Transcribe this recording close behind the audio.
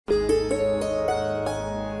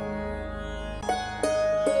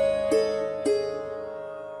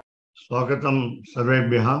स्वागतं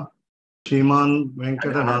सर्वेभ्यः। श्रीमान्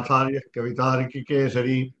वेंकटनाथार्य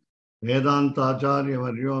कवितार्किकेसरी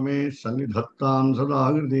वेदांताचार्यवर्यो मे सन्निधत्तां सदा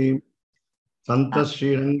हृदि। सन्तः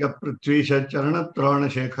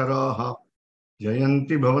श्रीरङ्गपृथ्वीशरणत्राणशेखराः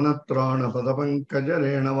जयन्ति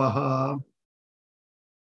भवनत्राणपदपङ्कजरेणवः।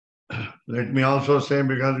 Let me also say,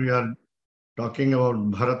 because we are talking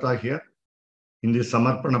about Bharata here in the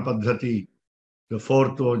Samarpana Paddhati, the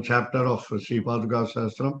fourth chapter of Sri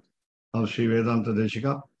Padukasahasram of Sri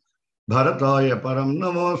Vedantadeshika. Bharataya param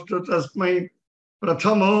namostu tasmai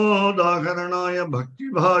prathamo daharanaya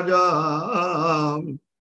bhakti bhaja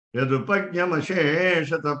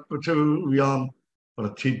yadupajnamasheshata prithvyam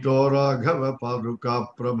prathito raghava paduka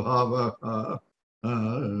prabhava.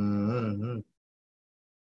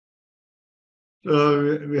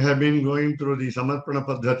 So we have been going through the Samarpana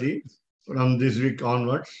Paddhati from this week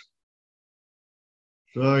onwards.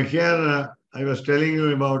 So here I was telling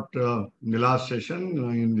you about the last session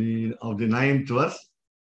of the 9th verse.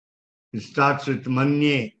 It starts with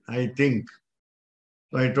manye, I think.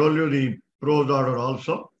 So I told you the prose order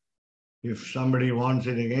also. If somebody wants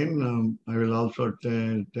it again, I will also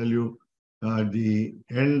tell you the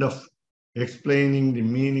end of explaining the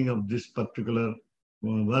meaning of this particular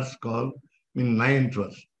verse called in 9th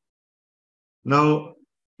verse. Now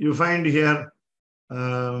you find here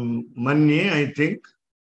manye, I think.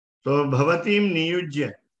 So bhavatim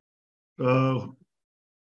niyujya, so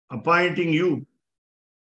appointing you.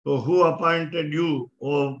 So who appointed you,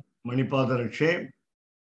 O Manipadarakshe,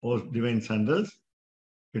 O divine sandals?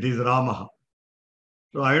 It is Ramaha.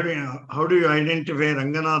 So how do you identify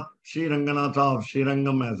Ranganath, Sri Ranganatha of Sri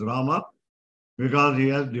Rangam as Rama? Because he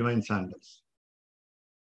has divine sandals.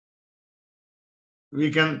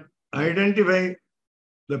 We can identify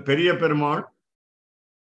the Periya Perumal,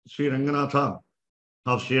 Sri Ranganatha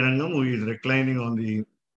of Sri Rangam, who is reclining on the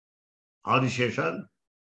Adishesha,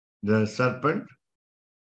 the serpent.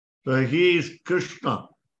 So he is Krishna.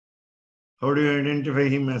 How do you identify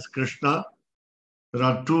him as Krishna? There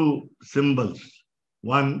are two symbols.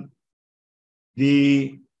 One,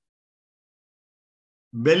 the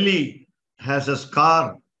belly has a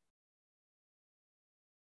scar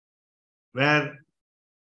where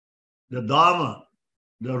the dama,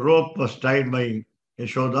 the rope, was tied by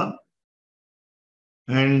Yashoda.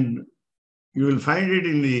 And you will find it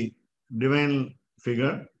in the divine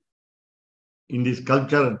figure, in the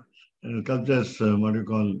sculpture's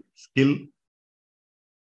skill.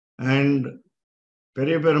 And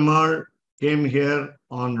Periya Perumal came here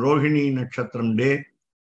on Rohini Nakshatram day.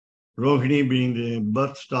 Rohini being the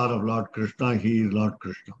birth star of Lord Krishna, he is Lord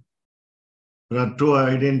Krishna. There are two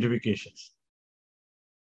identifications.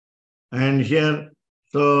 And here,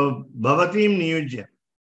 so Bhavatim Niyujya,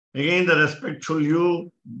 again the respectful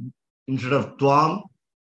you instead of Tvam.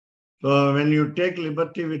 So when you take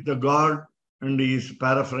liberty with the God and his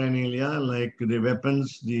paraphernalia, like the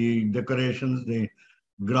weapons, the decorations, the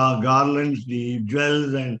garlands, the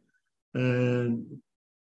jewels, and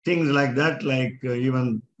things like that, like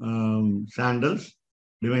even sandals,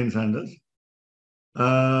 divine sandals,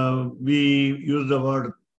 we use the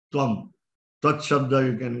word Tvam. Tat Shabda,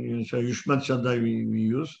 you can use, Yushmat Shabda we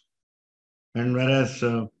use. And whereas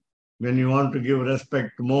when you want to give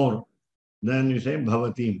respect more, then you say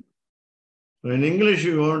Bhavatim. So in English,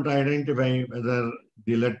 you won't identify whether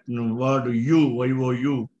the word you,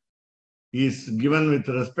 Y-O-U, is given with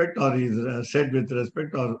respect or is said with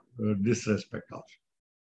respect or disrespect also.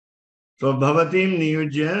 So Bhavatim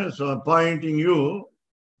Niyujya, so appointing you,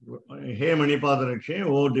 He Manipadarakshe,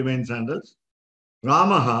 O divine sandals.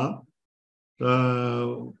 Ramaha,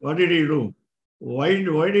 what did he do? Why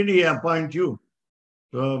did he appoint you?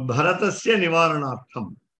 So Bharatasya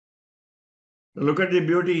Nivaranartham. Look at the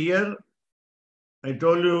beauty here. I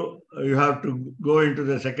told you, you have to go into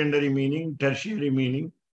the secondary meaning, tertiary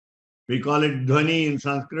meaning. We call it dhvani in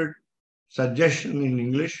Sanskrit, suggestion in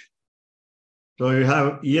English. So you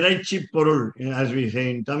have iraichi porul, as we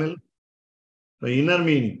say in Tamil, the inner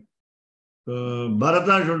meaning. So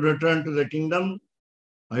Bharata should return to the kingdom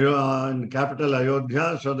in capital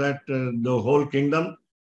Ayodhya so that the whole kingdom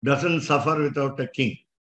doesn't suffer without a king.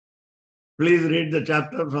 Please read the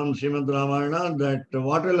chapter from Srimad Ramayana that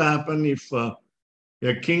what will happen if a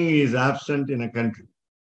king is absent in a country.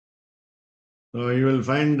 So you will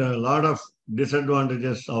find a lot of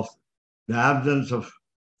disadvantages of the absence of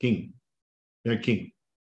a king.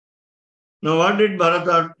 Now what did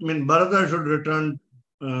Bharata mean? Bharata should return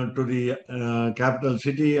to the capital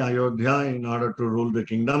city, Ayodhya, in order to rule the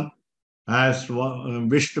kingdom, as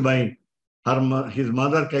wished by his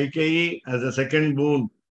mother Kaikeyi as a second boon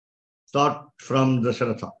sought from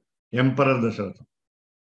Dasharatha, Emperor Dasharatha.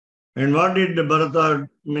 And what did Bharata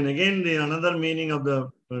mean? Again, the another meaning of the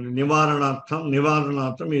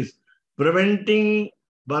Nivaranartham is preventing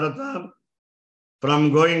Bharata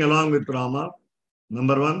from going along with Rama,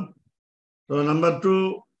 number one. So number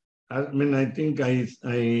two, I think I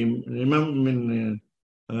remember,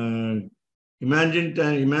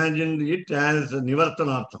 imagine it as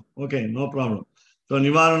Nivartanartham. Okay, no problem. So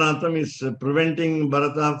Nivaranartham is preventing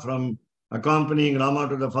Bharata from accompanying Rama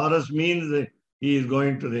to the forest, means he is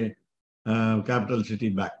going to the capital city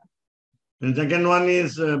back. And second one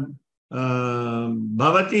is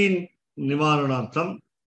Bhavati Nivaranartham.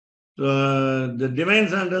 The divine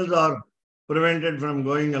sandals are prevented from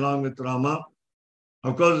going along with Rama.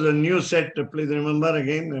 Of course, the new set, please remember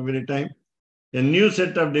again every time, a new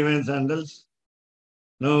set of divine sandals.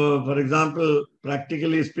 Now, for example,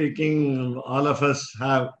 practically speaking, all of us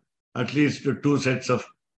have at least two sets of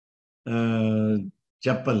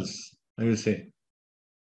chappals, I will say.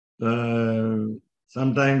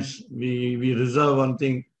 Sometimes we reserve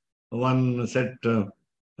one set,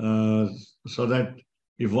 so that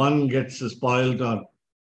if one gets spoiled or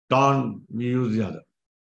torn, we use the other.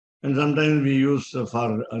 And sometimes we use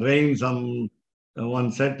for rain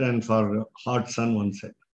one set and for hot sun one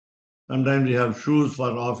set. Sometimes we have shoes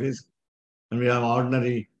for office and we have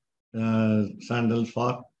ordinary sandals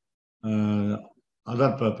for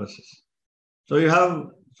other purposes. So you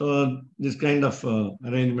have this kind of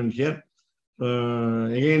arrangement here.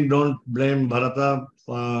 Again, don't blame Bharata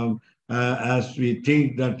as we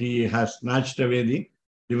think that he has snatched away the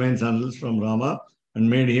divine sandals from Rama and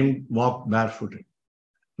made him walk barefooted.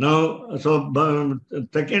 Now, second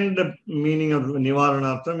meaning of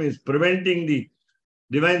Nivaranartham is preventing the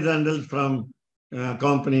divine sandals from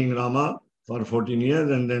accompanying Rama for 14 years.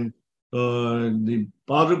 And then the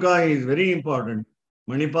Paduka is very important.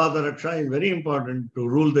 Manipada Raksha is very important to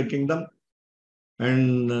rule the kingdom.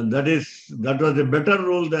 And that was a better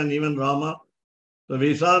rule than even Rama. So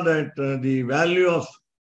we saw that the value of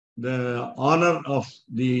the honor of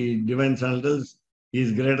the divine sandals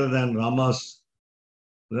is greater than Rama's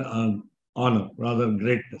honor, rather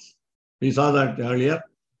greatness. We saw that earlier.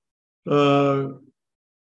 The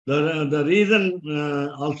reason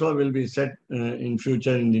also will be set in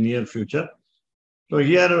the near future. So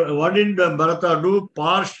here, what did Bharata do?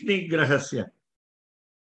 Parshni grahasya.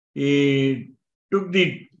 He took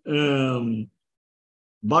the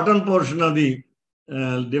bottom portion of the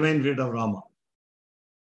divine feet of Rama.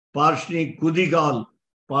 Parshni kudigal.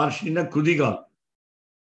 Parshni kudigal.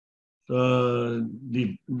 So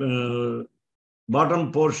the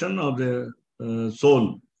bottom portion of the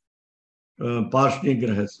soul. Parshni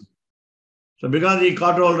grahasya. So because he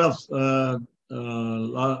caught hold of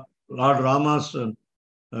Lord Rama's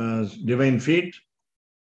divine feet,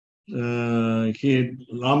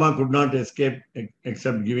 Rama could not escape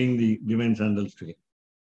except giving the divine sandals to him.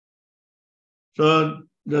 So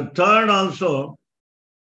the third also,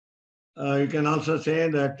 you can also say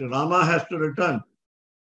that Rama has to return.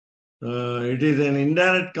 It is an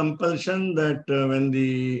indirect compulsion that when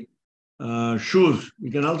the shoes, you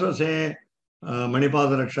can also say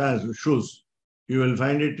Manipada Raksha as shoes. You will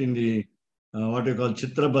find it in the what you call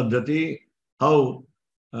Chitra Paddhati, how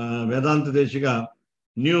Vedantadeshika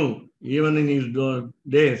knew even in his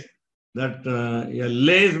days that a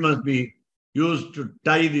lace must be used to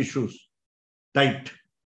tie the shoes tight.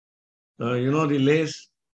 You know the lace.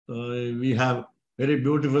 We have very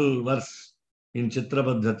beautiful verse in Chitra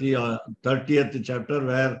Paddhati, 30th chapter,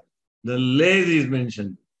 where the lace is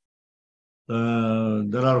mentioned.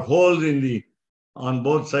 There are holes on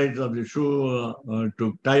both sides of the shoe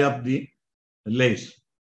to tie up the lace.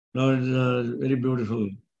 Now it's very beautiful.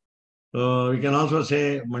 We can also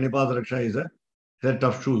say Manipada Raksha is a set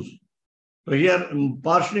of shoes. So here,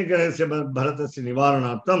 Parshnika Bharatasya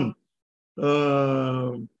Nivaranartham,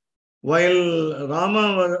 while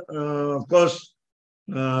Rama, of course,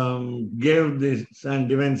 gave the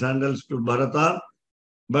divine sandals to Bharata,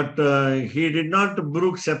 but he did not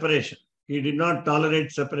brook separation. He did not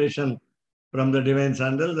tolerate separation from the divine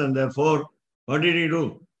sandals, and therefore, what did he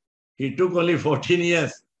do? He took only 14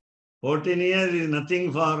 years. 14 years is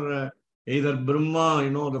nothing for either Brahma,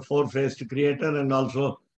 the four-faced creator, and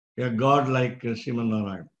also a god like Sriman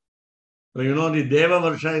Narayan. So, the Deva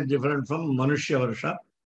Varsha is different from Manushya Varsha,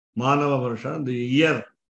 Manava Varsha, the year.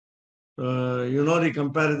 The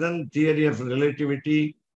comparison, theory of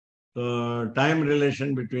relativity, time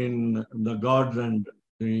relation between the gods and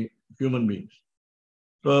the human beings.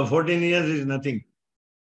 So 14 years is nothing.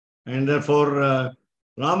 And therefore,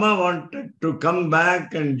 Rama wanted to come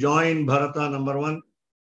back and join Bharata, number one.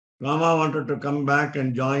 Rama wanted to come back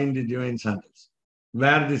and join the divine sandals.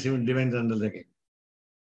 Wear the divine sandals again.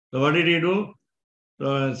 So what did he do?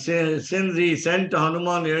 Since he sent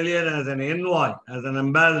Hanuman earlier as an envoy, as an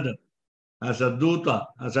ambassador, as a duta,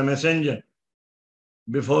 as a messenger,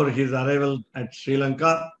 before his arrival at Sri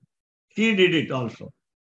Lanka, he did it also.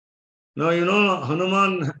 Now,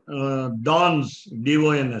 Hanuman dons,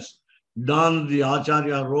 D-O-N-S, dons the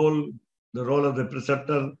Acharya role, the role of the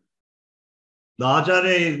preceptor. The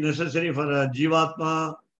Acharya is necessary for a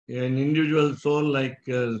Jivatma, an individual soul like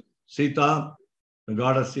Sita, the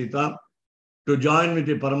goddess Sita, to join with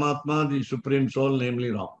the Paramatma, the supreme soul,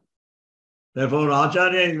 namely Ram. Therefore,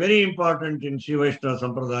 Acharya is very important in Shiva Vaishnava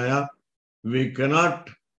Sampradaya. We cannot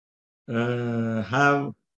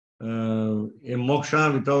have a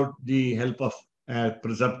moksha without the help of a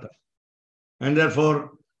preceptor. And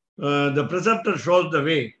therefore, the preceptor shows the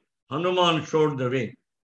way. Hanuman showed the way.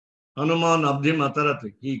 Hanuman abdhim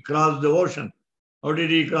atarati. He crossed the ocean. How did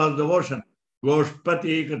he cross the ocean?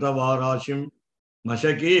 Goshpati katavarashim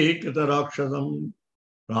mashaki katarakshasam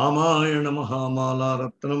Ramayana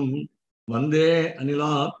Mahamala Ratnam Vande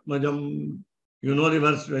Anilatmajam. You know the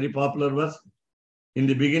verse, very popular verse. In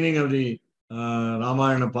the beginning of the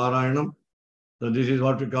Ramayana Parayanam, so this is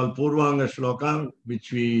what we call Purvanga Shloka,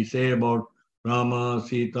 which we say about Rama,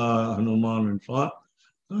 Sita, Hanuman, and so on.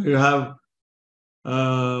 So you have,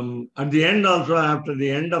 at the end also, after the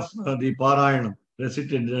end of the Parayanam,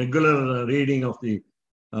 recited regular reading of the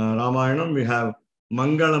Ramayanam, we have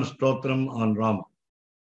Mangalam Stotram on Rama.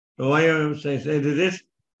 So why I say this?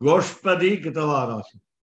 Goshpadi Kitavarashi.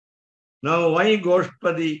 Now, why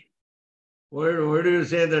Goshpadi? Why do you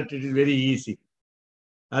say that it is very easy?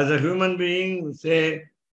 As a human being, say,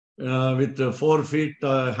 with 4 feet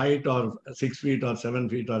height or 6 feet or 7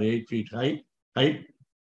 feet or 8 feet height,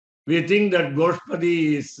 we think that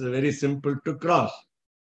Goshpadi is very simple to cross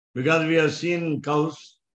because we have seen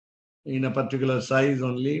cows in a particular size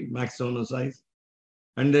only, maximum size.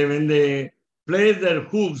 And when they place their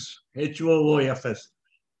hooves, H-O-O-F-S,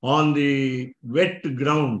 on the wet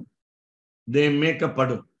ground, they make a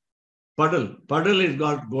puddle. Puddle is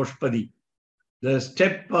called Goshpadi. The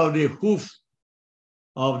step of the hoof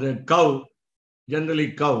of the cow,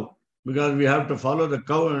 generally cow, because we have to follow the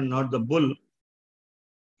cow and not the bull.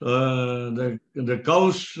 The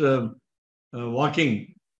cows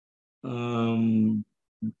walking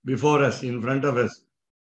before us, in front of us,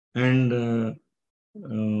 and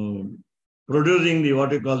producing the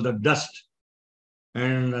what you call the dust,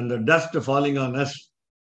 and the dust falling on us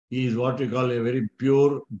is what we call a very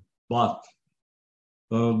pure bath.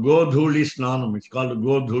 Godhuli Snanam, it's called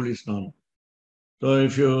Godhuli Snanam. So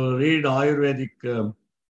if you read Ayurvedic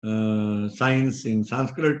science in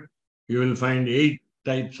Sanskrit, you will find 8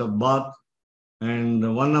 types of bath,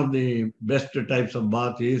 and one of the best types of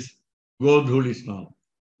bath is Godhuli Snanam.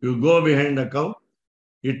 You go behind a cow,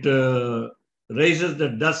 it raises the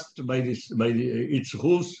dust by its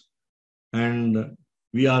hooves, and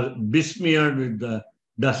we are besmeared with the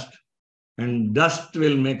dust, and dust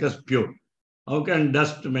will make us pure. How can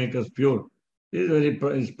dust make us pure? This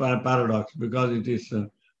is very paradox, because it is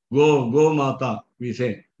Go Mata, we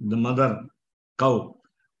say, the mother cow,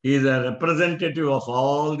 is a representative of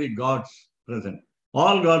all the gods present.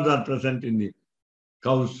 All gods are present in the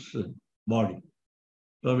cow's body.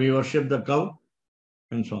 So we worship the cow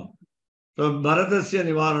and so on. So Bharatasya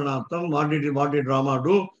Nivaranatham, what did Rama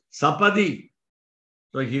do? Sapadi.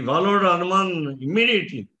 So he followed Hanuman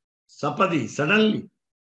immediately. Sapadi, suddenly.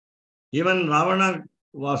 Even Ravana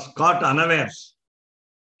was caught unawares.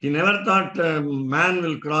 He never thought man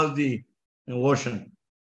will cross the ocean.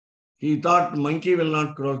 He thought monkey will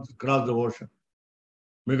not cross the ocean,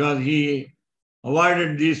 because he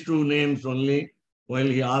avoided these 2 names only while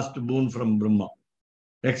he asked boon from Brahma.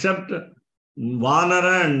 Except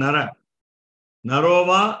Vanara and Nara.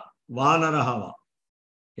 Narova, Vanarahava.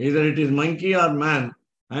 Either it is monkey or man.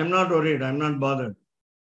 I am not worried. I am not bothered.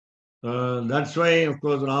 That's why, of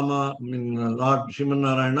course, Lord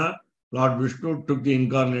Srimanarayana, Lord Vishnu took the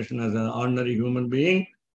incarnation as an ordinary human being,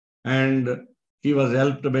 and he was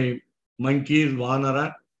helped by monkeys,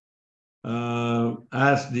 Vanara,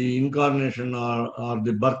 as the incarnation or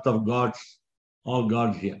the birth of gods, all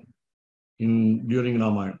gods here during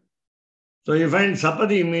Ramayana. So you find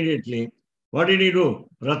Sapadi immediately. What did he do?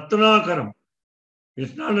 Ratnakaram.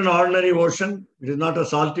 It's not an ordinary ocean. It is not a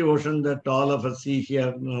salty ocean that all of us see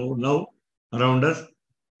here now around us.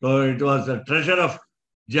 So it was a treasure of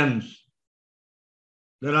gems.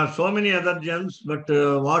 There are so many other gems, but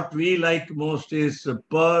what we like most is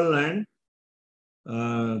pearl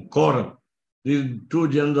and coral. These 2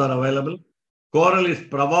 gems are available. Coral is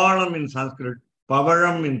Pravalam in Sanskrit,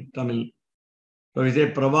 Pavaram in Tamil. So we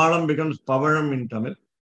say Pravalam becomes Pavaram in Tamil.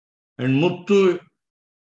 And Muttu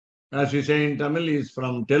as we say in Tamil, is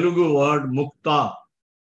from Telugu word mukta.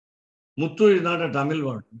 Muttu is not a Tamil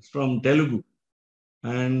word, it's from Telugu.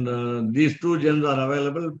 And these two gems are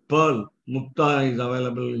available. Pearl, mukta, is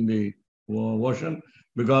available in the ocean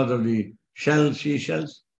because of the shell,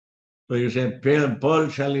 seashells. So you say pearl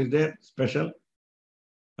shell is there, special.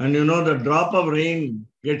 And you know the drop of rain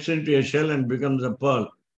gets into a shell and becomes a pearl.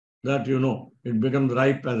 That you know, it becomes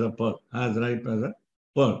ripe as a pearl, as ripe as a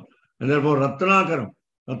pearl. And therefore Ratnakaram.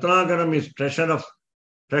 Ratnakaram is treasure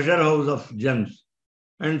house of gems.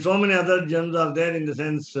 And so many other gems are there in the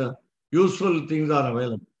sense useful things are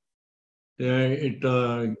available. It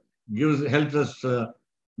helps us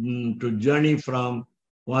to journey from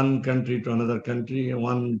one country to another country,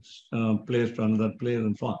 one place to another place,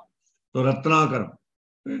 and so on. So Ratnakaram.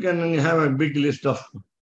 You can have a big list of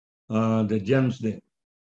the gems there.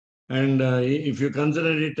 And if you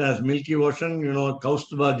consider it as Milky Ocean, you know,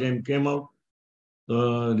 Kaustubha gem came out.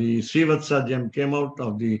 The Srivatsa gem came out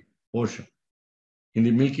of the ocean, in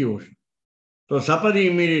the Milky Ocean. So Sapadi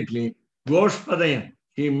immediately, Goshpadayam,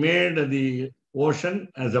 he made the ocean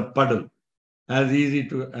as a puddle, as easy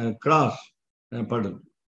to cross a puddle.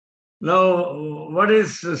 Now, what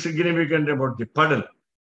is significant about the puddle?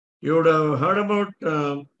 You would have heard about,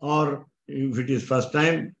 or if it is first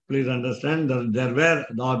time, please understand that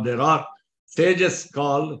there are sages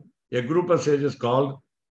called, a group of sages called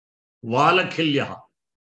Valakhilya.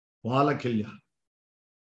 Valakhilya.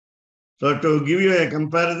 So to give you a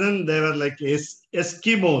comparison, they were like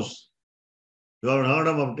Eskimos. You have heard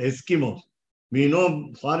about Eskimos. We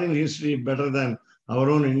know foreign history better than our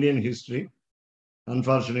own Indian history.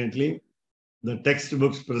 Unfortunately, the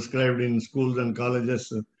textbooks prescribed in schools and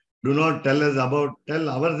colleges do not tell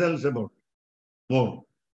ourselves about more.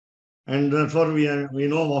 And therefore, we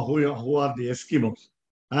know who are the Eskimos.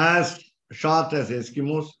 As short as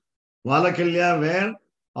Eskimos, Valakhilya were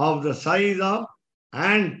of the size of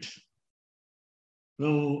ant.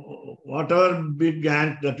 Now, whatever big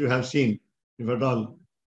ant that you have seen, if at all,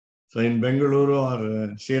 so in Bengaluru or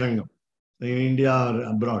Srirangam, in India or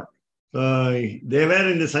abroad. So they were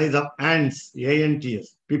in the size of ants,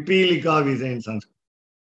 A-N-T-S. Pipilika, we say in Sanskrit.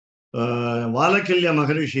 Valakhilya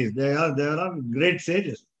Maharishis, they are great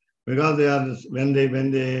sages because they are, when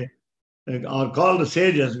they are called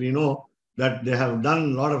sages, we know that they have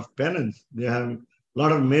done a lot of penance. They have a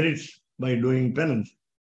lot of merits by doing penance.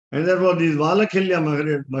 And therefore, these Valakhilya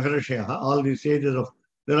Maharishya, all these sages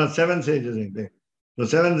there are 7 sages in there. The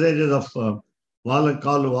 7 sages of called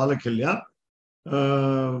Valakhilya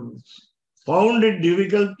found it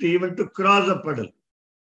difficult even to cross a puddle.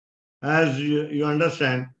 As you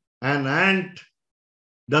understand, an ant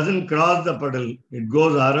doesn't cross the puddle, it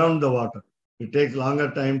goes around the water. It takes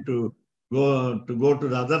longer time to go to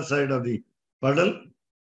the other side of the puddle.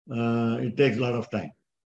 It takes a lot of time.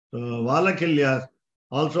 So Valakhilya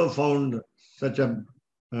also found such a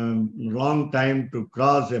long time to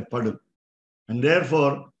cross a puddle. And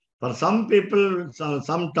therefore, for some people,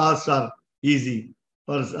 some tasks are easy.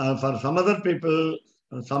 For some other people,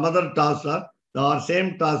 some other tasks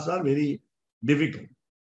same tasks are very difficult.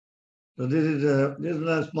 So this is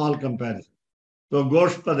a small comparison. So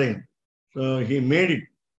Goshpadayam. So he made it.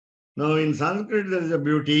 Now in Sanskrit there is a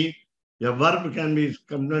beauty. A verb can be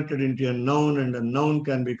converted into a noun and a noun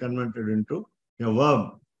can be converted into a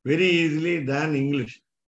verb very easily than English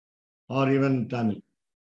or even Tamil.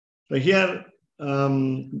 So here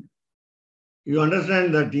you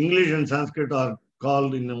understand that English and Sanskrit are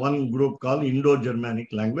called in one group called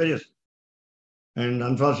Indo-Germanic languages. And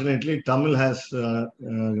unfortunately, Tamil has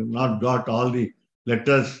not got all the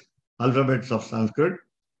letters, alphabets of Sanskrit.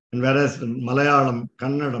 And whereas Malayalam,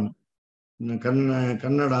 Kannada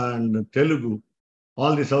and Telugu,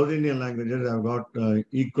 all the South Indian languages have got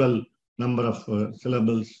equal number of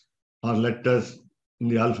syllables or letters in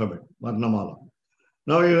the alphabet, Varnamala.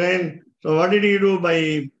 Now, so what did he do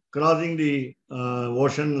by crossing the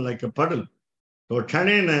ocean like a puddle? So,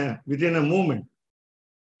 within a moment.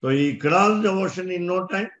 So he crossed the ocean in no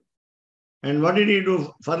time. And what did he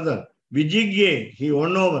do further? Vijigye, he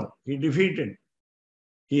won over, he defeated.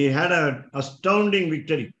 He had an astounding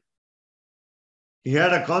victory. He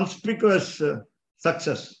had a conspicuous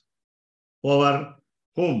success over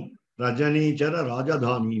whom? Rajanichara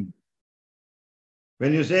Rajadhani.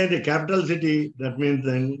 When you say the capital city, that means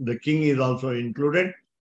then the king is also included.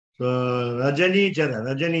 So Rajanichara,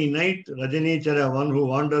 Rajani night, Rajanichara, one who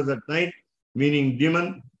wanders at night, meaning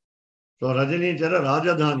demon. So Rajanichara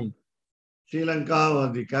Rajadhani. Sri Lanka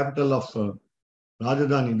was the capital of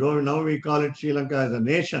Rajadhani. Though now we call it Sri Lanka as a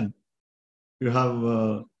nation, you have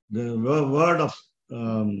the word of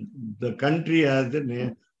the country as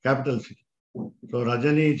the capital city. So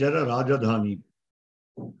Rajanichara Rajadhani.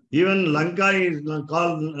 Even Lanka is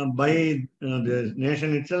called by the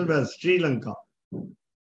nation itself as Sri Lanka,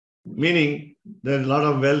 meaning there's a lot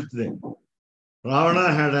of wealth there.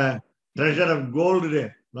 Ravana had a treasure of gold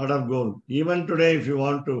there, lot of gold. Even today, if you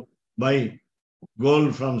want to buy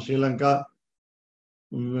gold from Sri Lanka,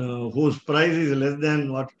 whose price is less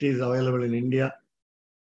than what is available in India,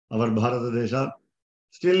 our Bharatadesha,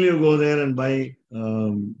 still you go there and buy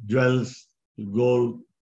jewels, gold,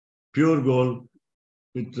 pure gold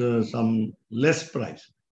with some less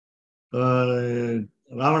price.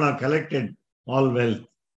 Ravana collected all wealth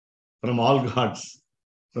from all gods.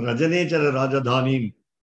 So Rajanechara Rajadhanim,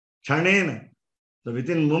 Chanena, so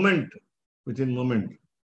within moment.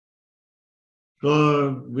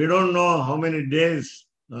 So we don't know how many days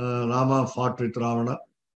Rama fought with Ravana.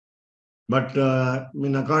 But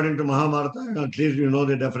according to Mahabharata, at least you know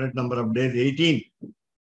the definite number of days, 18.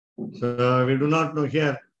 So we do not know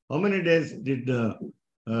here how many days did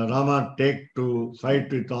Rama take to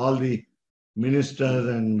fight with all the ministers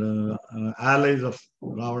and allies of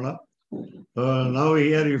Ravana. Now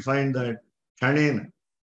here you find that Chanena.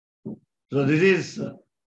 So this is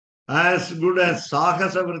as good as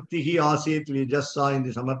Sahasa Vrittihi Asit, we just saw in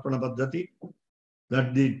the Samarpana Paddhati,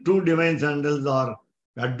 that the two divine sandals are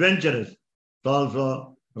adventurous. So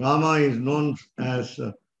also Rama is known as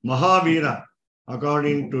Mahavira,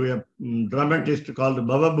 according to a dramatist called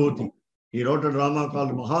Bhavabhuti. He wrote a drama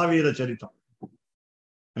called Mahavira Charita.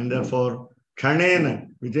 And therefore, Khanena,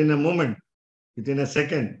 within a moment, within a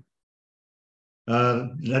second,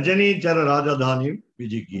 Rajani Chara Rajadhani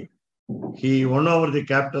Vijiki. He won over the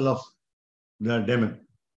capital of the demon.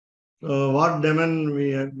 So what demon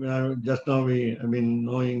we just now we have been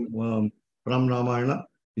knowing from Ramayana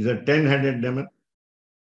is a 10-headed demon.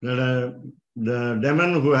 The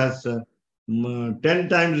demon who has 10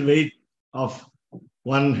 times weight of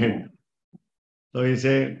one head. So we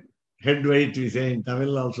say head weight, we say in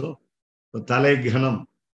Tamil also. So Tale Ghanam.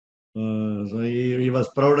 So he was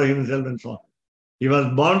proud of himself and so on. He was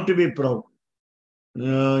born to be proud.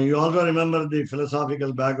 You also remember the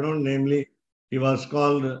philosophical background, namely, he was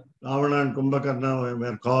called, Ravana and Kumbhakarna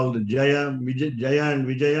were called Jaya and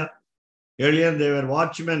Vijaya. Earlier they were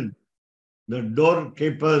watchmen, the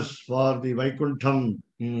doorkeepers for the Vaikuntham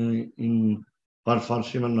for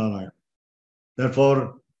Sriman Narayana.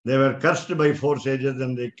 Therefore, they were cursed by 4 sages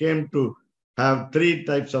and they came to have 3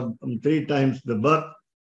 times the birth.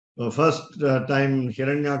 First time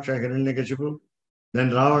Hiranyaksha, Hiranyakashipu, then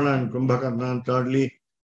Ravana and Kumbhakarna, and thirdly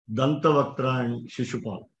Dantavaktra and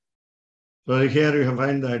Shishupal. So here you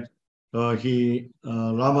find that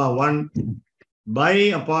Rama won by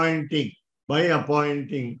appointing the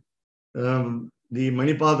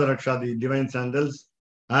Manipada Raksha, the divine sandals,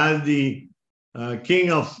 as the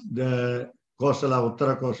king of the Kosala,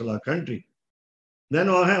 Uttara Kosala country. Then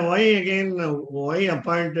why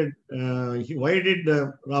did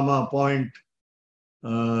Rama appoint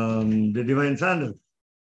the divine sandals?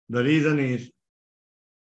 The reason is,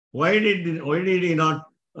 why did he not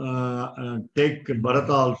take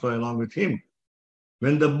Bharata also along with him?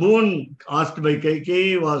 When the boon asked by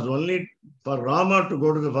Kaikeyi was only for Rama to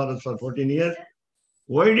go to the forest for 14 years,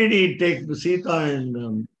 why did he take Sita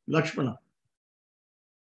and Lakshmana?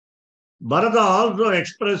 Bharata also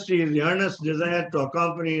expressed his earnest desire to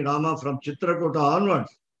accompany Rama from Chitrakuta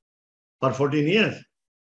onwards for 14 years.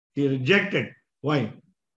 He rejected. Why?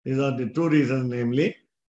 These are the 2 reasons, namely.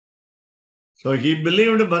 So he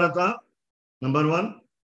believed Bharata, number 1.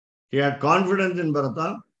 He had confidence in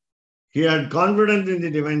Bharata. He had confidence in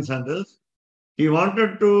the divine sandals. He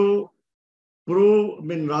wanted to to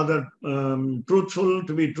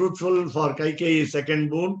be truthful for Kaikeyi's second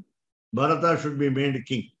boon. Bharata should be made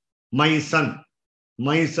king. My son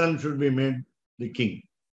should be made the king.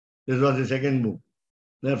 This was the second boon.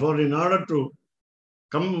 Therefore, in order to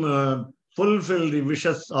fulfill the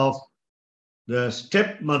wishes of the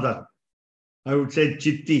stepmother, I would say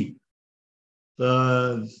Chitti,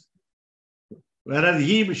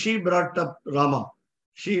 whereas she brought up Rama.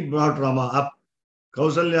 She brought Rama up.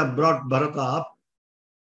 Kausalya brought Bharata up.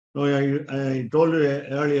 So I told you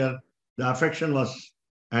earlier, the affection was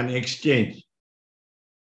an exchange.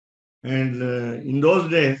 And in those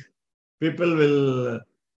days, people will,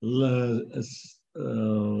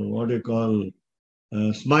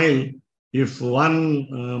 smile if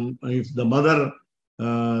if the mother,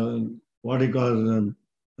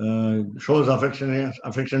 shows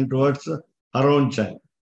affection towards her own child.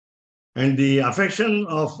 And the affection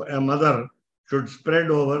of a mother should spread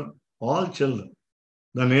over all children,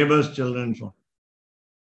 the neighbor's children and so on.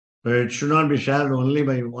 So it should not be shared only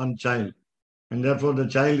by one child. and therefore the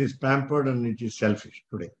child is pampered and it is selfish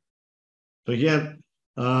today. So here,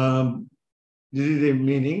 this is the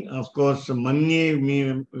meaning. Of course,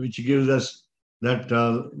 manye, which gives us that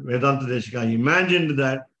Vedantadeshika imagined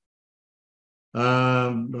that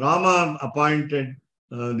Rama appointed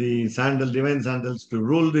the divine sandals to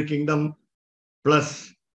rule the kingdom,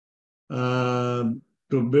 plus to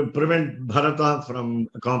prevent Bharata from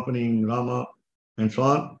accompanying Rama and so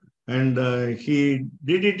on. And he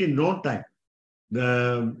did it in no time.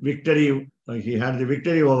 The victory, he had the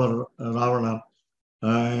victory over Ravana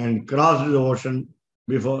and crossed the ocean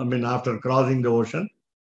after crossing the ocean,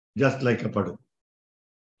 just like a Padu.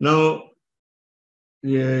 Now,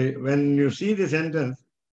 when you see the sentence,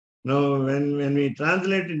 now when we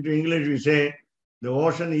translate into English, we say the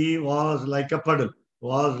ocean he was like a puddle,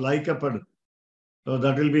 was like a puddle. So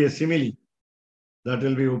that will be a simile. That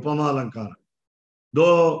will be Upama Alankara.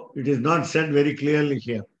 Though it is not said very clearly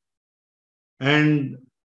here. And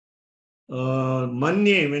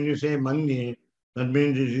manye, when you say manye, that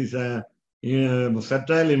means it is a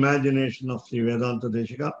fertile imagination of the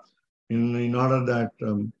Vedantadeshika in order that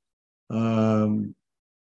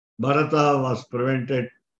Bharata was prevented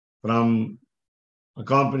from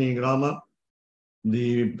accompanying Rama.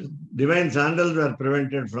 The divine sandals were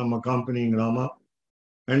prevented from accompanying Rama.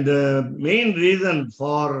 And the main reason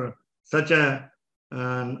for such an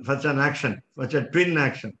action, such a twin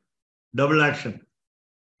action, double action,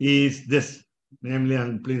 is this. Namely,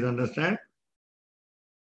 and please understand,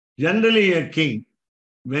 generally a king,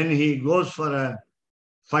 when he goes for a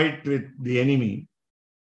fight with the enemy,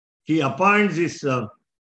 he appoints his,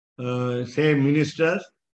 say, ministers,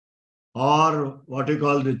 or what you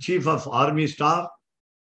call the chief of army staff.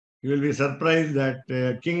 You will be surprised that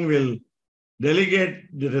a king will delegate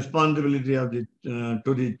the responsibility of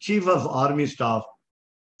to the chief of army staff,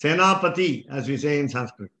 Senapati, as we say in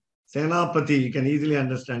Sanskrit. Senapati, you can easily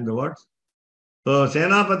understand the words. So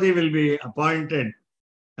Senapati will be appointed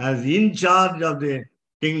as in charge of the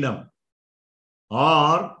kingdom,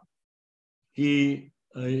 or he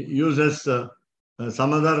uses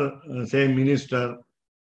some other, say, minister.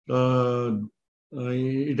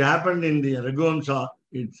 It happened in the Raghuvamsha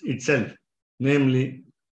itself. Namely,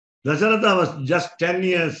 Dasharatha was just 10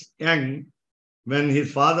 years young when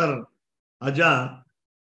his father Aja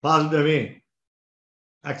passed away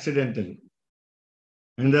accidentally.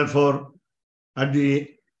 And therefore, at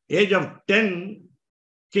the age of 10,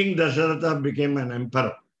 King Dasharatha became an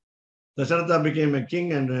emperor. Dasharatha became a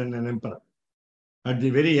king and an emperor at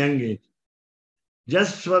the very young age.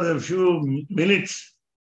 Just for a few minutes,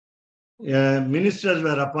 ministers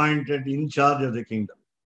were appointed in charge of the kingdom,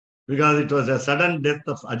 because it was a sudden death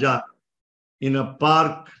of Aja in a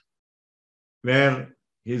park where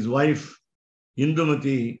his wife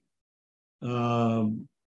Indumati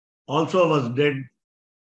also was dead.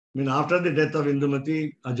 After the death of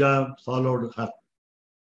Indumati, Aja followed her.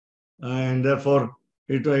 And therefore,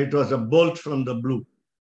 it was a bolt from the blue.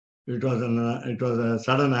 It was a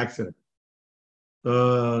sudden accident.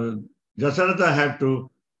 Dasharatha had to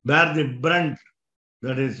bear the brunt,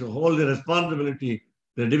 that is, hold the responsibility,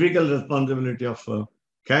 the difficult responsibility of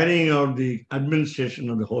carrying out the administration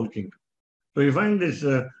of the whole kingdom. So you find this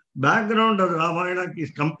background of the Ramayana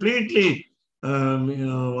is completely,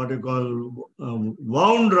 what you call,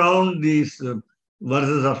 wound round these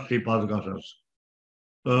verses of Sri Padukasahasram.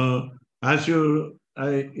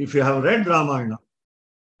 If you have read Ramayana,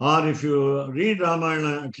 or if you read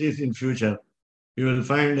Ramayana, at least in future, you will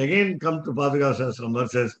find, again, come to Padukasahasram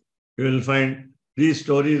verses, you will find these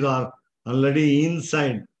stories are already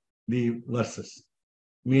inside the verses.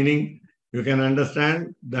 Meaning, you can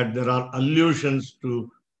understand that there are allusions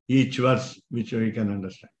to each verse which we can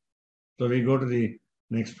understand. So we go to the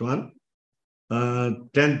next one,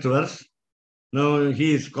 10th verse. Now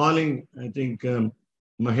he is calling, I think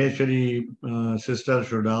Maheshwari sister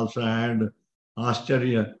should also add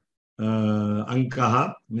Ascharya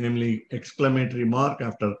Ankaha, namely exclamatory mark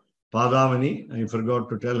after Padavani. I forgot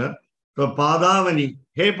to tell her. So Padavani,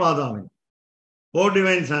 hey Padavani, oh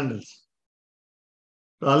divine sandals.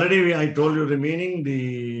 So already I told you the meaning.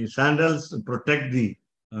 The sandals protect the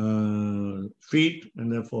feet,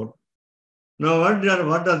 and therefore. Now what do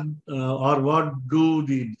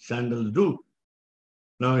the sandals do?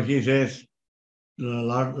 Now he says,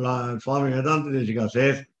 Swami Vedantadeshika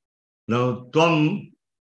says, now tvam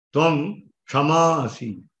kshama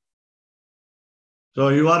asi. So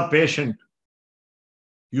you are patient.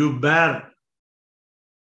 You bear.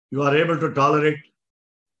 You are able to tolerate.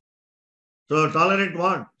 So tolerate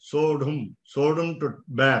what? Sodhum. Sodhum, to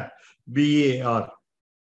bear. B-A-R.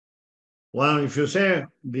 Well, if you say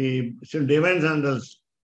the divine sandals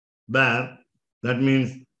bear, That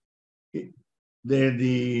means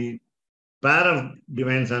the pair of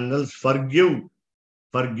divine sandals forgive.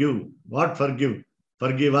 Forgive. What forgive?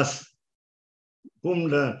 Forgive us. Whom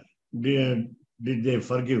did they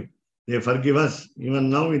forgive? They forgive us. Even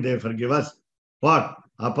now they forgive us. What?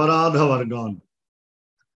 Aparadha vargan.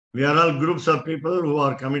 We are all groups of people who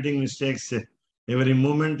are committing mistakes every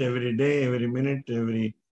moment, every day, every minute,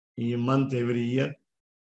 every month, every year.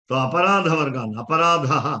 So aparadha vargan.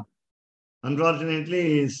 Aparadha.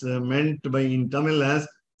 Unfortunately, is meant by in Tamil as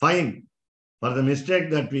fine. For the mistake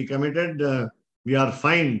that we committed, we are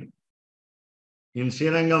fined. In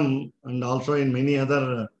Srirangam and also in many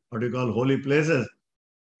other, what you call, holy places,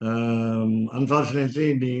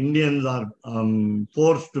 unfortunately, the Indians are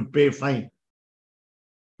forced to pay fine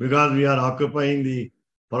because we are occupying the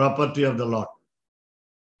property of the Lord.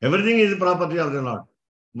 Everything is the property of the Lord.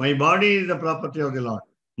 My body is the property of the Lord.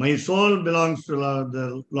 My soul belongs to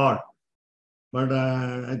the Lord. But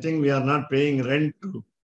I think we are not paying rent to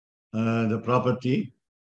the property,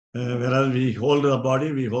 whereas we hold the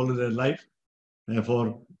body, we hold the life.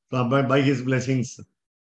 Therefore, by His blessings,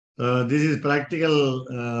 this is practical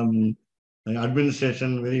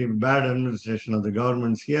administration, very bad administration of the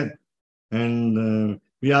governments here. And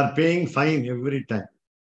we are paying fine every time.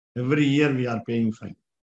 Every year we are paying fine.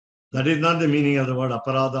 That is not the meaning of the word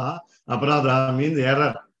aparadha. Aparadha means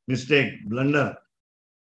error, mistake, blunder,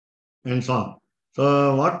 and so on.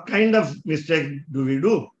 So what kind of mistake do we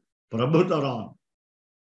do? Prabhutaran.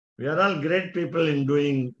 We are all great people in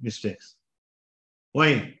doing mistakes.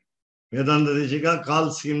 Why? Vedantadeshika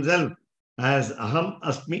calls himself as Aham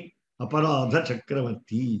Asmi Aparadha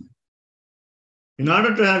Chakravarti. In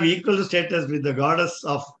order to have equal status with the goddess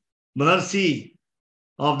of mercy,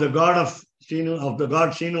 of the god of the god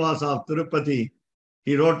Srinivasa of Tirupati,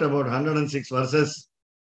 he wrote about 106 verses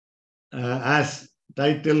as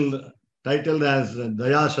titled as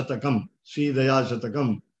Daya Shatakam, Sri Daya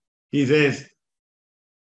Shatakam. He says,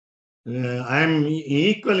 I am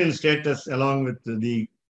equal in status along with the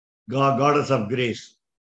goddess of grace,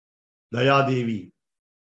 Daya Devi.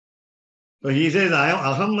 So he says,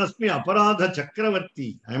 Aham Asmi Aparadha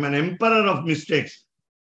Chakravarti. I am an emperor of mistakes.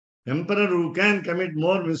 Emperor who can commit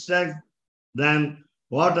more mistakes than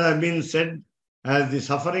what have been said as the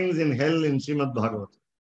sufferings in hell in Srimad Bhagavatam.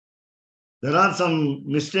 There are some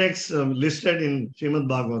mistakes listed in Srimad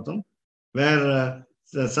Bhagavatam where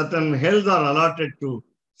certain hells are allotted to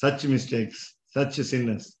such mistakes, such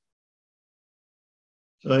sinners.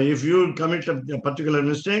 So if you commit a particular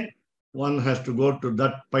mistake, one has to go to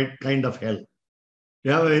that kind of hell.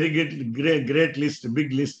 You have a very great list,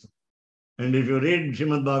 big list. And if you read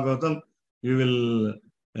Srimad Bhagavatam, you will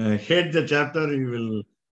hate the chapter, you will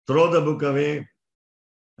throw the book away,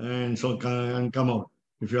 and come out,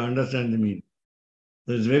 if you understand the meaning.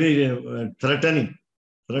 It's very threatening.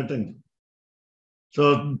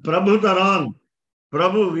 So, Prabhu Taran,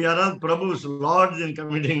 Prabhu, we are all Prabhus, lords in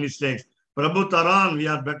committing mistakes. Prabhu Taran, we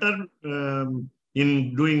are better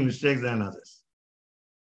in doing mistakes than others.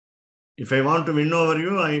 If I want to win over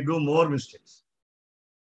you, I do more mistakes.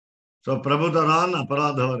 So, Prabhu Taran,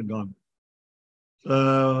 Aparadha Vargan.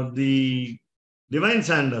 The divine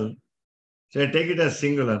sandal, so I take it as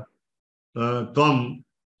singular, Tvam.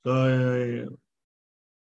 So,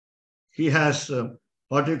 he has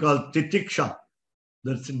what we call titiksha.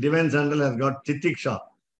 The divine sandal has got titiksha,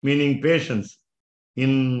 meaning patience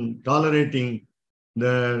in tolerating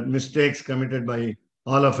the mistakes committed by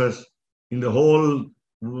all of us in the whole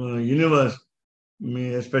universe,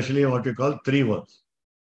 especially what we call three words.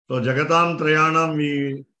 So Jagatam Trayanam,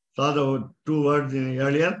 we saw the two words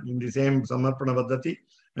earlier in the same Samarpana Paddhati,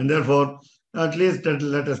 and therefore at least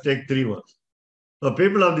let us take three words. So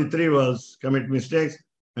people of the three worlds commit mistakes,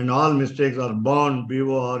 and all mistakes are born,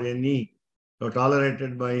 B-O-R-N-E, so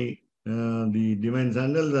tolerated by the divine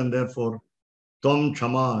sandals, and therefore Tvam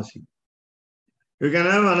Kshamasi. You can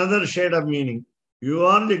have another shade of meaning. You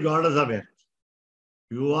are the goddess of earth.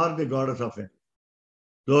 You are the goddess of earth.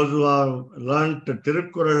 Those who have learnt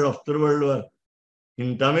Tirukkural of Thiruvalluvar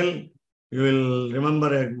in Tamil, you will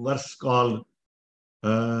remember a verse called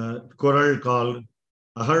Kural called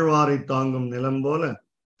Ahalvari Tangum Nilambola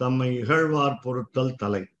Tammai Ihalvar Poruttal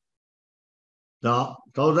Talai. The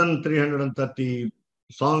 1330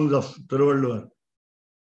 songs of Thiruvalluvar.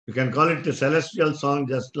 You can call it a celestial song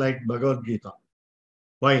just like Bhagavad Gita.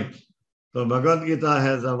 Why? So Bhagavad Gita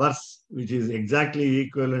has a verse which is exactly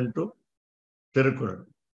equivalent to Tirukkural.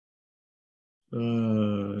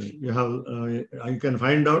 You can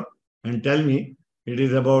find out and tell me. It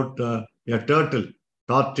is about a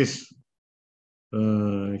tortoise.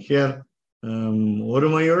 Here,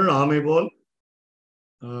 Orumayul Amebol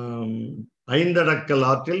ஐந்தடக்கல்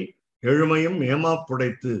ஆற்றில் எழுமையும் ஏமா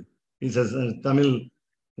புடைத்து is a Tamil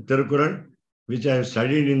Tirukkural, which I have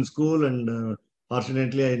studied in school, and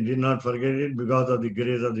fortunately I did not forget it because of the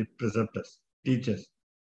grace of the preceptors, teachers,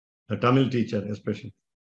 the Tamil teacher especially.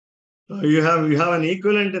 So you have an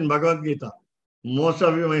equivalent in Bhagavad Gita. Most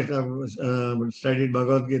of you might have studied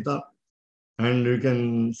Bhagavad Gita, and you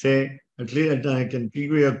can say, at least I can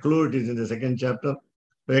give you a clue, it is in the second chapter.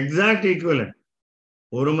 The exact equivalent.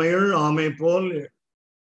 ஒருமையுள் ஆமை போல்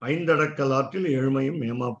ஐந்தடக்கல் ஆற்றில் எழுமையும்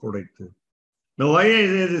ஏமா புடைத்து. Now, why I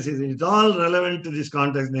say this is, it's all relevant to this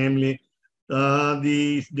context, namely, the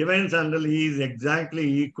divine sandal is exactly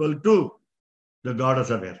equal to the goddess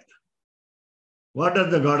of earth. What does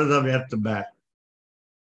the goddess of earth bear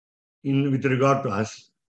with regard to us?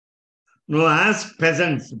 No, as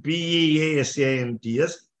peasants,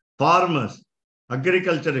 P-E-A-S-A-N-T-S, farmers,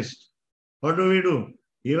 agriculturists, what do?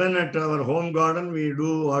 Even at our home garden, we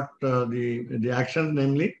do what the actions,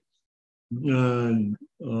 namely,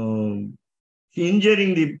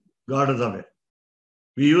 injuring the goddess of earth.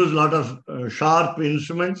 We use a lot of sharp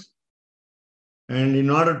instruments, and in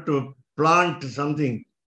order to plant something,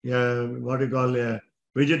 what you call a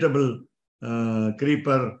vegetable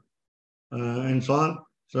creeper and so on,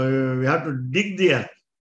 so we have to dig the earth.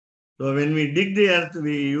 So when we dig the earth,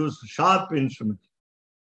 we use sharp instruments.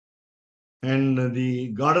 And the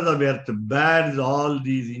goddess of earth bears all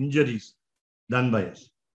these injuries done by us.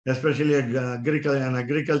 Especially an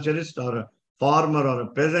agriculturist or a farmer or a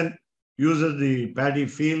peasant uses the paddy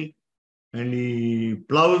field and he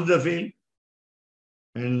plows the field.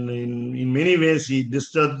 And in many ways, he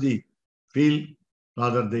disturbs the field,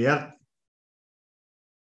 rather the earth.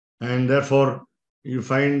 And therefore, you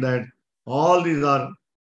find that all these are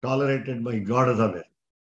tolerated by goddess of earth.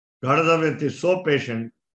 Goddess of earth is so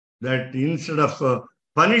patient that instead of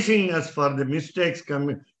punishing us for the mistakes,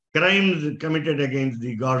 crimes committed against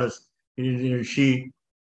the goddess, she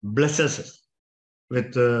blesses us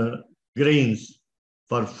with grains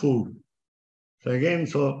for food. So again,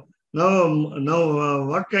 now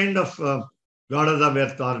what kind of goddess of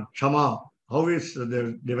earth or Kshama? How is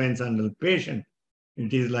the divine sandal patient?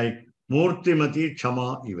 It is like Murtimati Kshama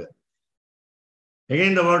Iva.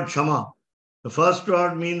 Again, the word Kshama. The first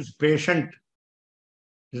word means patient.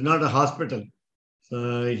 It's not a hospital. So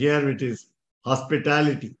here it is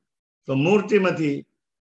hospitality. So Murtimati,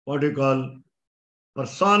 what you call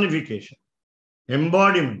personification,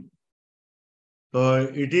 embodiment. So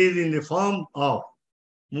it is in the form of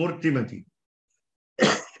Murtimati.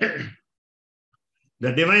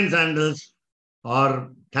 The divine sandals are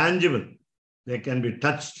tangible. They can be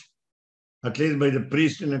touched, at least by the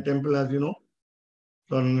priest in a temple, as you know.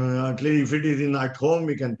 So at least if it is at home,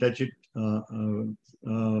 we can touch it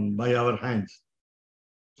by our hands.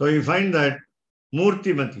 So you find that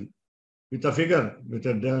Murtimati, with a figure, with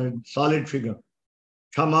a solid figure,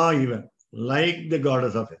 Kshama Iva, like the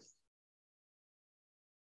goddess of earth.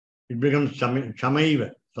 It becomes Kshama Iva.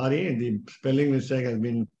 Sorry, the spelling mistake has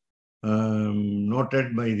been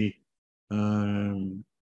noted by the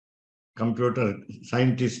computer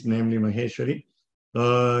scientist, namely Maheshwari.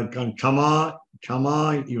 Kshama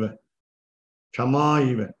Iva. Kshama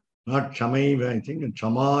Iva. Not Kshama-iva, I think.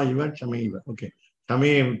 Kshama-iva, Kshama-iva. Okay.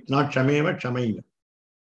 Not Kshama-iva, Kshama-iva.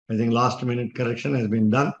 I think last minute correction has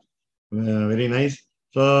been done. Very nice.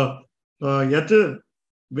 So yat,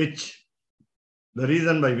 which, the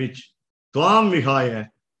reason by which, Tvam Vihaya,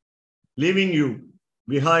 leaving you.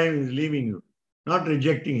 Vihaya is leaving you. Not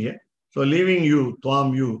rejecting here. So leaving you,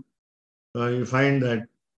 Tvam you. You find that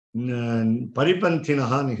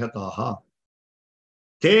Paripantinaha Nihataha.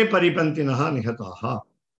 Te Paripantinaha Nihataha.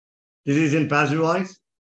 This is in passive voice.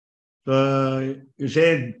 So you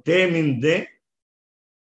say te means they.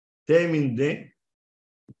 Te means they.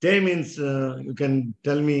 Te means you can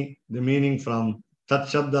tell me the meaning from Tat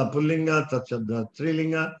Shabda Pullinga, Tat Shabda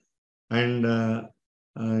Strilinga, and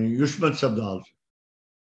Yushmat Shabda also.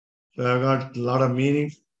 So I've got a lot of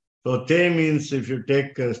meanings. So te means, if you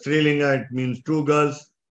take Strilinga, it means two girls.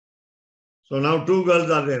 So now two girls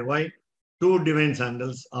are there. Why? Two divine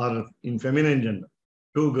sandals are in feminine gender.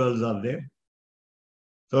 Two girls are there.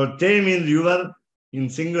 So te means your in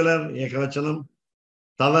singular, ekavachanam.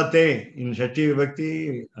 Tavate in Shashti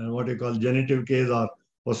Vibhakti, what you call genitive case or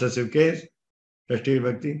possessive case, Shashti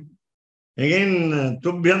Vibhakti. Again,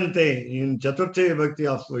 Tubhyante in Chaturthi Vibhakti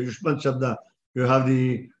of Yushmat Shabda, you have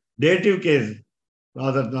the dative case,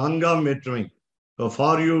 rather non-gam metruing. So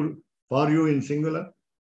for you in singular.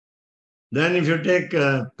 Then if you take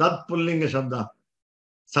Tat Pullinga Shabda,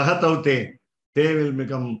 Sahataute, they will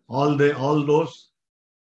become all those,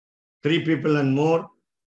 three people and more,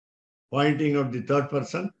 pointing out the third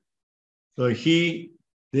person. So he,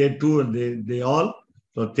 they two, they all.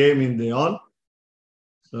 So te means they all.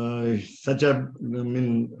 So such a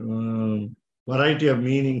variety of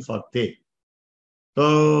meaning for te.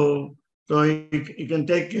 So you can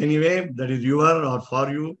take anyway, that is your or for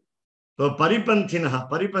you. So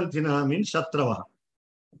paripantinaha means shatravaha,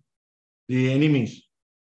 the enemies.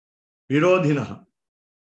 Virodhinaha.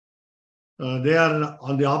 They are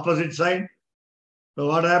on the opposite side. So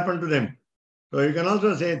what happened to them? So you can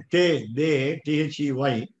also say they, They,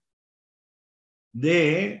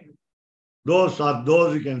 they, those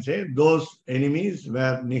you can say, those enemies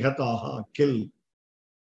were nihataha, killed.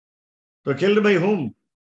 So killed by whom?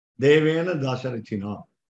 Devena Dasarathina.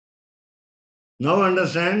 Now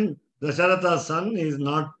understand, Dasharatha's son is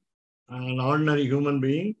not an ordinary human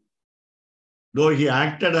being. Though he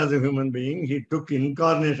acted as a human being, he took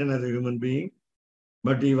incarnation as a human being,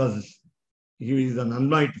 but he is an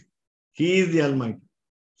Almighty. He is the Almighty.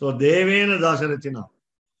 So Devena Dasarathina.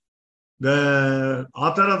 The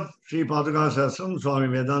author of Sri Padukasahasram, Swami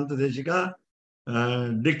Vedantadeshika,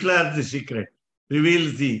 declares the secret,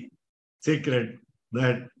 reveals the secret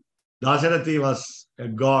that Dasarathi was a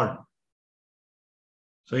god.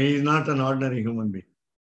 So he is not an ordinary human being.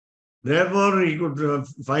 Therefore, he could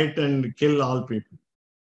fight and kill all people.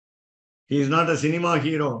 He is not a cinema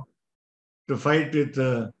hero to fight with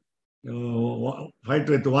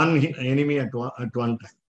one enemy at one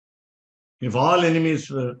time. If all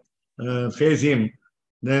enemies face him,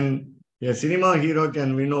 then a cinema hero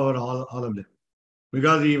can win over all of them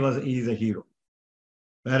because he is a hero.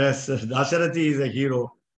 Whereas Dasarathi is a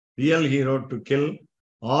hero, real hero to kill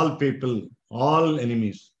all people, all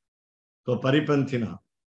enemies. So Paripanthina.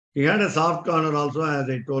 He had a soft corner also, as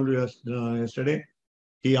I told you yesterday.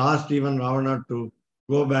 He asked even Ravana to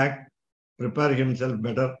go back, prepare himself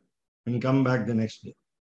better, and come back the next day.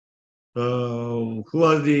 So who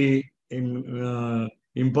was the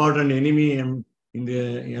important enemy among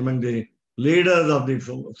the leaders of the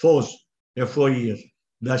force, FOES?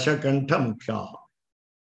 Dashakantha Mukhyaha.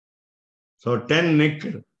 So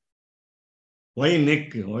 10-necked. Why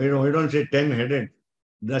neck? Why don't say 10-headed?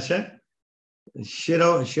 Dasha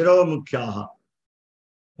Shiro Mukhyaha.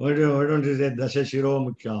 Why don't you say Dasha Shiro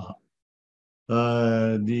Mukhyaha?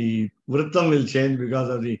 The Vrittam will change because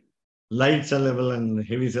of the light syllable and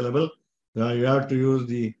heavy syllable. You have to use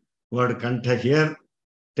the word Kantha here.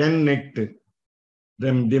 10-necked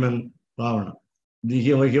demon Ravana.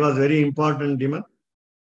 He was very important demon.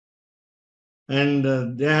 And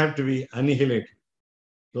they have to be annihilated.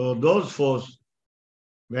 So those foes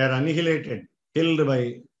were annihilated, killed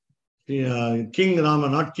by King Rama,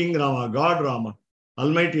 not King Rama, God Rama,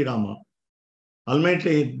 Almighty Rama,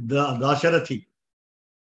 Almighty Dasharathi.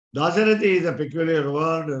 Dasharathi is a peculiar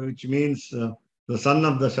word which means the son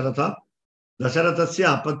of Dasharatha.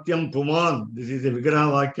 Dasharathasya apatyam puman. This is a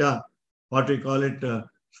Vigraha Vakya, what we call it,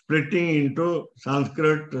 splitting into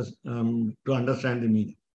Sanskrit to understand the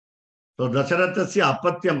meaning. So Dasharathasya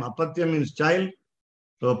apatyam. Apatyam means child.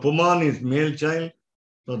 So Puman is male child.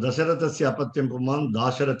 So Dasharathasya apatyam puman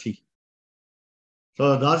Dasharathi.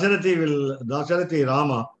 So Dasharathi Ram,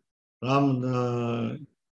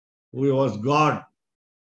 who was God,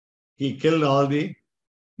 he killed all the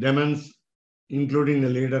demons, including the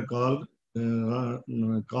leader called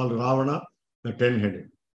Ravana, the 10-headed.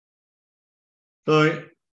 So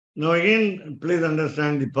now again, please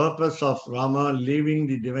understand the purpose of Rama leaving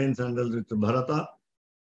the divine sandals with Bharata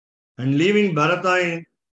and leaving Bharata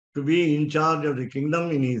to be in charge of the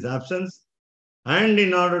kingdom in his absence, and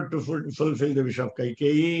in order to fulfill the wish of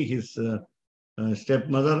Kaikeyi, his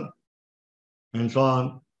stepmother, and so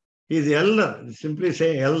on. He is the elder, simply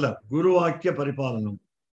say elder, Guru Vakya Paripalanam.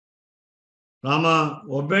 Rama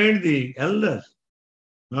obeyed the elders,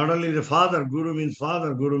 not only the father. Guru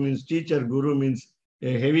means teacher, Guru means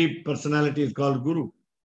a heavy personality is called Guru.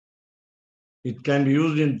 It can be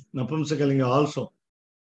used in Napumsakalinga also.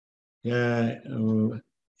 A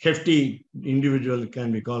hefty individual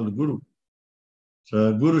can be called Guru.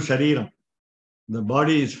 So Guru Shariram, the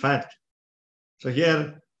body is fat. So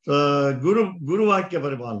here, Guru Vakya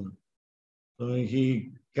Paripalana. So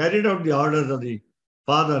he carried out the orders of the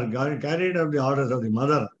father, carried out the orders of the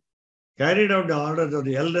mother, carried out the orders of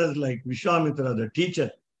the elders like Vishwamitra, the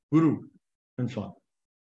teacher, Guru, and so on.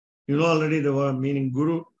 You know already the word meaning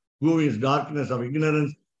Guru. Gu is darkness of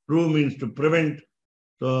ignorance. Ru means to prevent.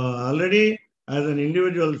 So already as an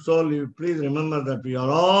individual soul, you please remember that we are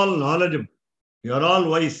all knowledgeable. We are all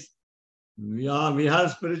wise. We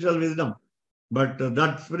have spiritual wisdom. But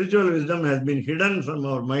that spiritual wisdom has been hidden from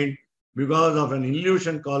our mind because of an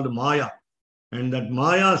illusion called Maya. And that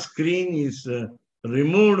Maya screen is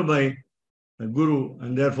removed by guru,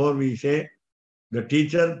 and therefore we say the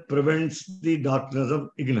teacher prevents the darkness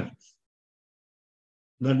of ignorance.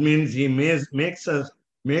 That means he makes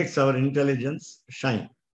our intelligence shine.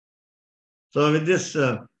 So with this,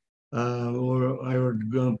 I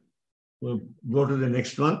would go to the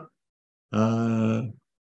next one.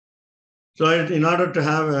 So in order to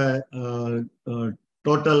have a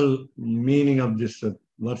total meaning of this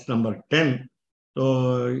verse number 10, so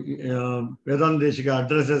Vedantadeshika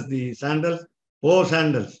addresses the sandals, "O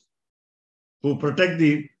sandals, who protect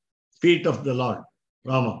the feet of the Lord,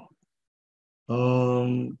 Rama.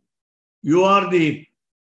 You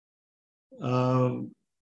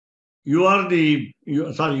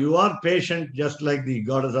are patient just like the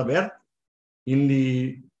goddess of earth in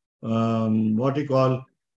the what you call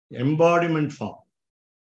embodiment form,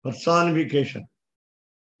 personification,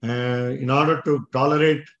 in order to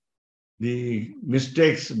tolerate the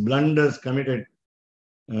mistakes, blunders committed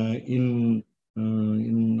in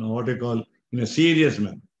what you call in a serious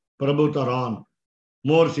manner, prabhutaran,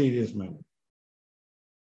 more serious manner,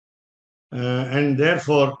 and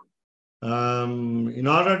therefore, in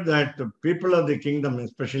order that the people of the kingdom,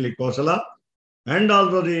 especially Kosala, and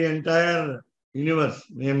also the entire universe,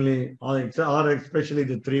 namely, or especially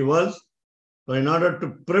the three worlds, so in order to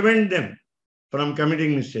prevent them from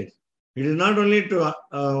committing mistakes, it is not only to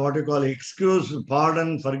what you call excuse,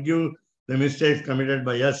 pardon, forgive the mistakes committed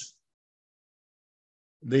by us.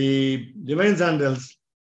 The divine sandals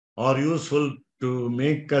are useful to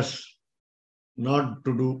make us not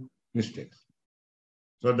to do mistakes.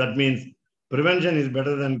 So that means prevention is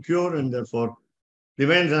better than cure, and therefore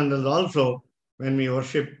divine sandals also, when we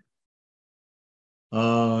worship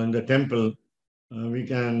in the temple, we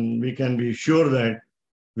can be sure that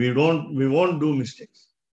we won't do mistakes.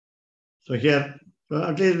 So here,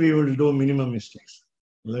 at least we will do minimum mistakes.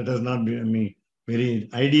 Let us not be very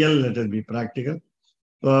ideal. Let us be practical.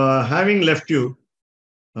 Having left you,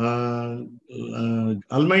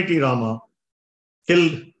 Almighty Rama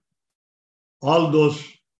killed all those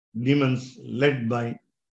demons led by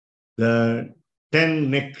the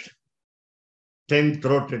 10-necked,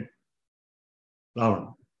 10-throated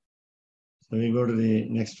Ravana. So we go to the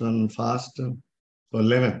next one fast. So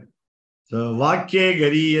 11. So Vakye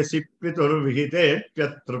gariyasi pitur vihite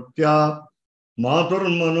pyatruptya matur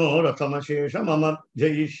mano rathamashesha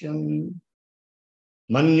mamadhyayishyan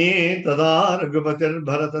manye tada raghupatir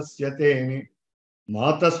bharatasya teni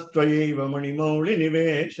matastvayiva manimauli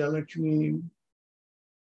nivesha lakshmi.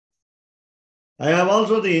 I have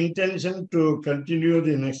also the intention to continue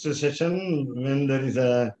the next session when there is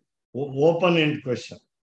a open-end question.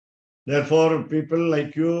 Therefore, people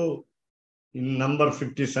like you in number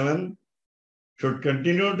 57 should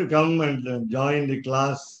continue to come and join the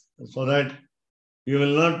class so that you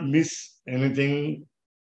will not miss anything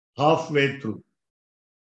halfway through.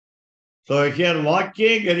 So here,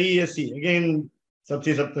 Vakye Gariyasi, again,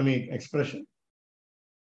 Sapti Saptami expression.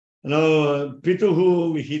 Now,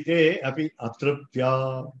 Pituhu Vihite Api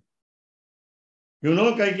Atruptya. You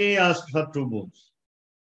know, Kaikeyi asked for 2 bones.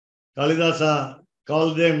 Kalidasa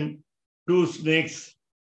called them 2 snakes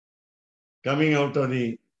coming out of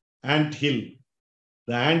the ant hill.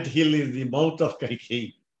 The ant hill is the mouth of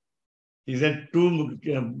Kaikeyi. He said 2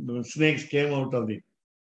 snakes came out of the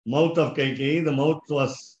mouth of Kaikeyi. The mouth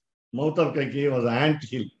of Kaikeyi was an ant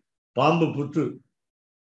hill. Pambu Puttu.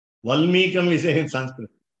 Valmikam we say in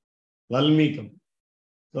Sanskrit. Valmikam.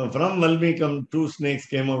 So from Valmikam, 2 snakes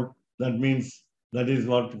came out. That means that is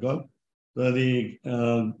what we call. So the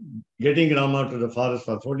getting Rama to the forest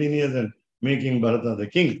for 14 years and making Bharata the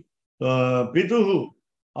king. So Pituhu,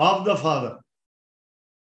 of the father,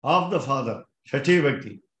 Shati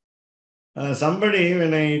Bhakti. Somebody,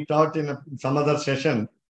 when I taught in some other session,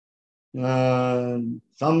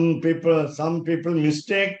 some people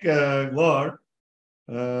mistake word.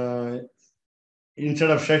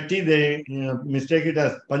 Instead of Shakti, they mistake it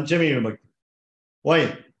as Panchami Vibhakti.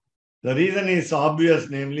 Why? The reason is obvious,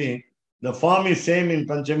 namely, the form is same in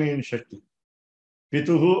Panchami and Shakti.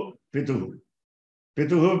 Pituhu, Pituhu.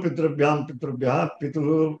 Pituhu, Pitrubhyam, Pitrubhyah,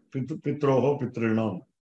 Pituhu, Pitroho, Pitrinam.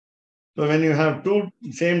 So when you have 2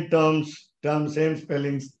 same terms, same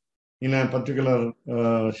spellings in a particular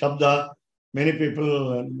Shabda, many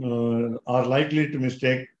people are likely to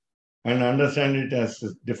mistake and understand it as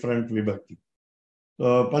different Vibhakti.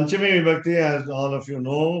 So Panchami Vibhakti, as all of you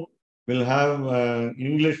know, will have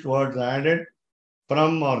English words added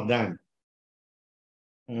from or than.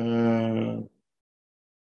 And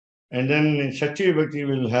then Shakti Vibhakti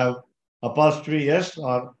will have apostrophe S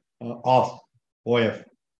or of, OF.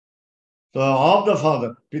 So of the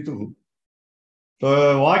father, Pituhu. So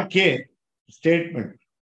Vakye, statement.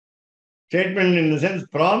 Statement in the sense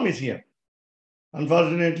promise here.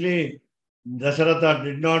 Unfortunately, Dasharatha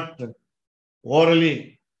did not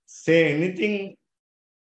orally say anything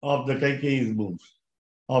of the Kaikeyi's boons,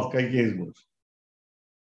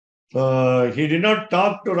 So he did not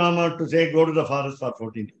talk to Rama to say, go to the forest for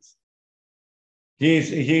 14 days.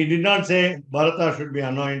 He did not say Bharata should be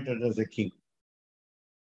anointed as a king.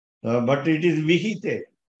 But it is vihite.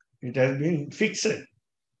 It has been fixed.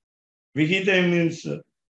 Vihite means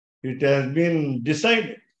it has been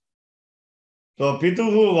decided. So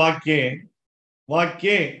Pituhu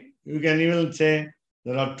Vakye, you can even say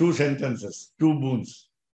there are two sentences, two boons.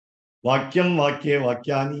 Vakyam, Vakye,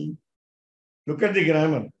 Vakyani. Look at the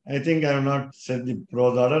grammar. I think I have not said the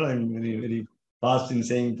prose order. I am very, very fast in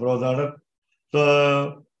saying prose order.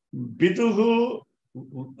 So, Pituhu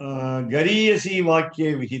Gariyasi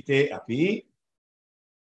Vakye Vihite Api.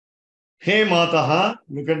 He Mataha,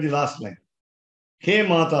 look at the last line. He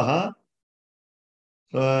Mataha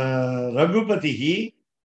Raghupatihi.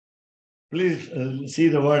 Please see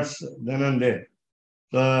the words then and there.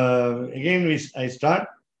 So again I start.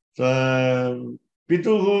 So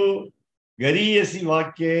Pituhu Gariyasi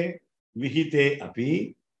Vakye Vihite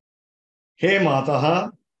Api. He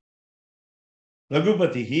Mataha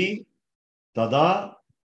Raghupatihi Tada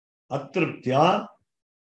Atriptya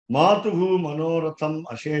Matuhu Manoratham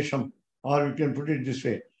Ashesham. Or you can put it this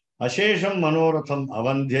way. Ashesham Manoratham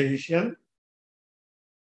Avandhyayishyan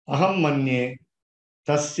Aham Manye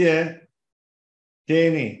Tasya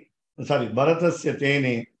Tene. Sorry, Bharatasya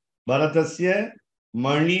Tene. Bharatasya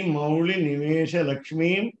Mani Mauli Nivesha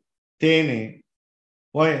Lakshmim Tene.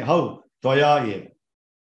 Why? How? Toya Eva.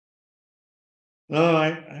 No,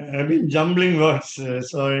 I've been jumbling words,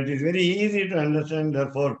 so it is very easy to understand.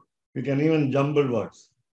 Therefore, you can even jumble words.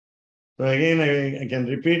 So again, I can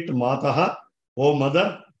repeat Mataha, O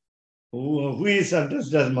mother. Who is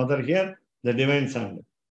addressed as mother here? The divine sandal.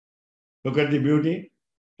 Look at the beauty.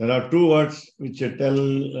 There are two words which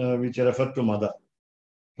refer to mother.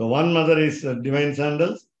 So one mother is divine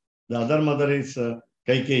sandals, the other mother is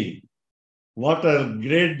Kaikeyi. What a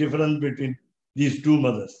great difference between these two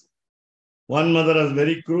mothers. One mother was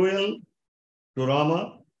very cruel to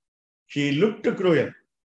Rama. She looked cruel.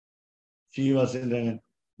 She was in a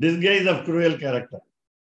disguise of cruel character.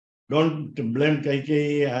 Don't blame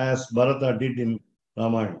Kaikeyi as Bharata did in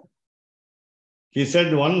Ramayana. He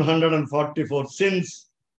said 144 sins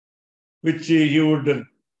which he would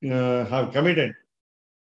have committed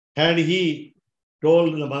had he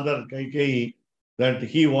told the mother Kaikeyi that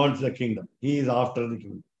he wants the kingdom. He is after the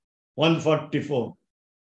kingdom. 144.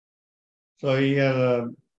 So here,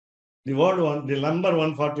 the number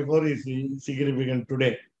 144 is significant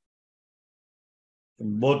today,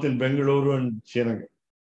 both in Bengaluru and Srinagar.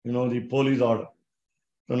 You know, the police order.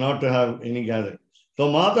 So not to have any gathering. So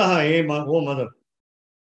Mataha, oh mother.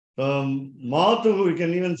 Matuhu, you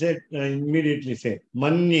can even say, immediately say,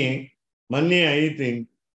 Manye, I think,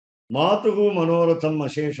 Matuhu Manoratham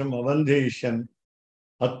Ashesham Avandheshyan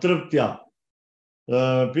Atriptya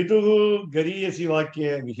Pituhu Gariyasi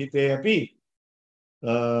Vakye Vihite Api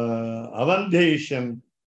Avandheshyan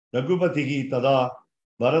Raghupatihi Tada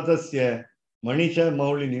Bharatasya Manisha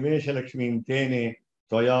Mauli Nivesha Lakshmi Tene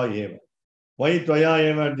Toya Eva. Why Toya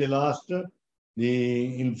Eva at the last?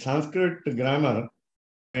 In Sanskrit grammar,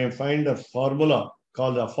 I find a formula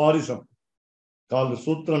called aphorism, called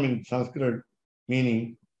sutram in Sanskrit,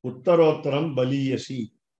 meaning Uttarottaram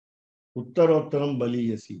Baliyasi. Uttarottaram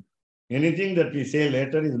Baliyasi. Anything that we say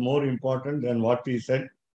later is more important than what we said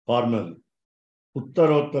formally.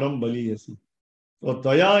 Uttarottaram Baliyasi. So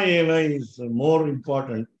Toya Eva is more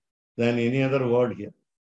important than any other word here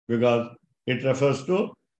because it refers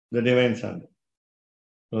to the divine sandal.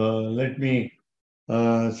 Let me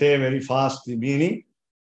say very fast the meaning.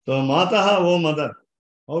 So Mataha, O mother.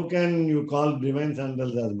 How can you call divine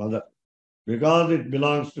sandals as mother? Because it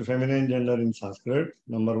belongs to feminine gender in Sanskrit.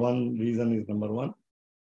 Reason is number one.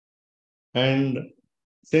 And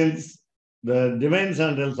since the divine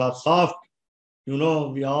sandals are soft, you know,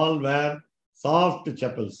 we all wear soft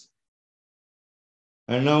chappals.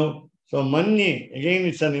 And now, so Manye, again,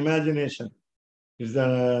 it's an imagination. It's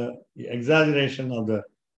the exaggeration of the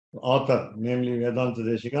author, namely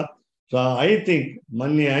Vedantadeshika. So I think,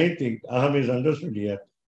 Aham is understood here.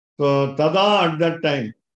 So Tada at that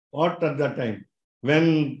time, what at that time?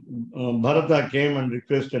 When Bharata came and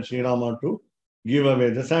requested Sri Rama to give away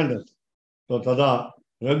the sandals. So Tada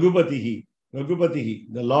Raghupatihi,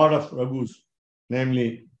 the Lord of Raghus,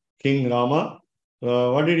 namely King Rama.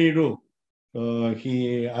 What did he do?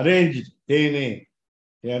 He arranged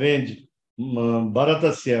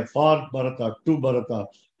Bharatasya, for Bharata, to Bharata,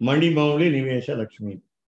 Mani Mauli Nivesha Lakshmi.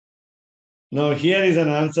 Now, here is an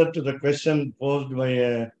answer to the question posed by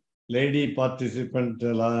a lady participant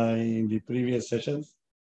in the previous sessions.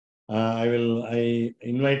 I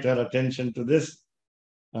invite her attention to this.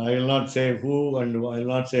 I will not say who, and I will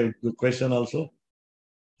not say the question also.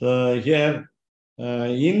 So here,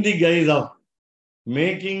 in the guise of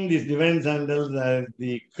making this divine sandals as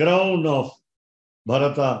the crown of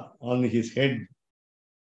Bharata on his head,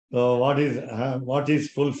 so what is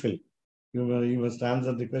fulfilled? You must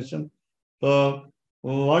answer the question. So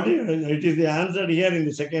it is the answer here in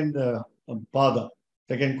the second pada,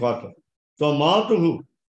 second quarter. So Matuhu,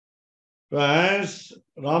 so as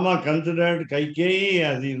Rama considered Kaikeyi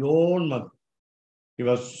as his own mother, he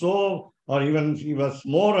was so, or even he was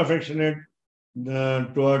more affectionate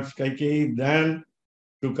towards Kaikeyi than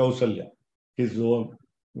to Kausalya, his own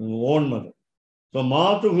mother. So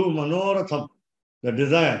Matuhu Manoratham, the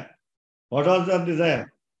desire. What was that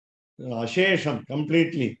desire? Ashesham,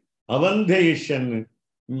 completely. Avandhayishan,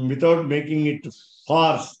 without making it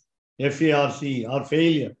farce, F-A-R-C, or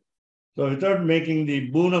failure. So without making the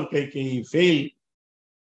boon of Kaikeyi fail,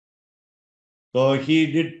 so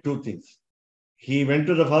he did two things. He went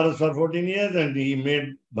to the forest for 14 years and he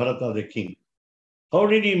made Bharata the king. How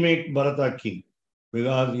did he make Bharata king?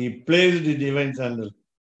 Because he placed the divine sandal.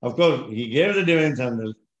 Of course, he gave the divine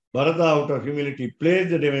sandal. Bharata, out of humility,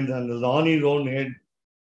 placed the divine sandals on his own head,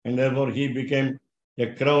 and therefore he became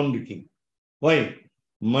a crowned king. Why?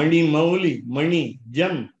 Mani Mauli, Mani,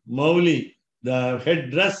 Jam, Mauli, the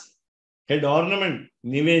head dress, head ornament,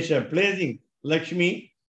 Nivesha, placing,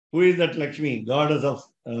 Lakshmi. Who is that Lakshmi? Goddess of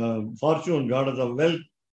fortune, goddess of wealth.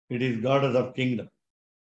 It is goddess of kingdom.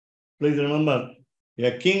 Please remember,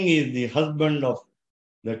 a king is the husband of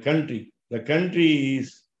the country. The country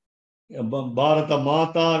is Bharata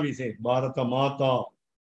Mata, we say, Bharata Mata.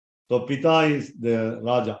 So Pita is the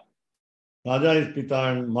Raja. Raja is Pita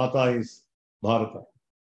and Mata is Bharata.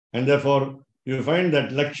 And therefore, you find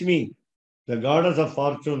that Lakshmi, the goddess of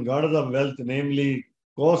fortune, goddess of wealth, namely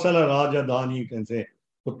Kosala Raja Dhani, you can say,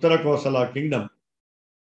 Uttara Kosala kingdom.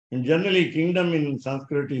 And generally, kingdom in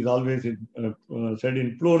Sanskrit is always said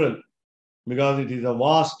in plural because it is a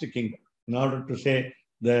vast kingdom. In order to say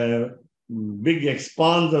the big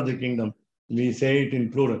expanse of the kingdom, we say it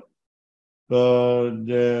in plural. So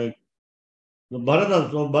Bharata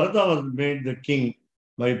was made the king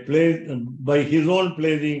by his own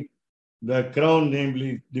placing the crown,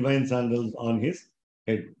 namely divine sandals, on his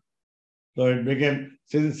head. So it became,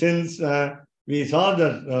 since we saw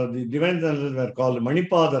that the divine sandals were called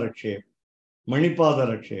Manipada Rakshe. Manipada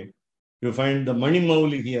Rakshe. You find the Mani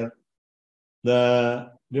Mauli here.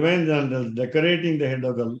 The divine sandals decorating the head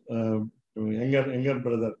of the younger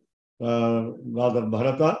brother, rather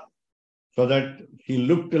Bharata, so that he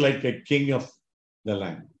looked like a king of the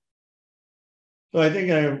land. So I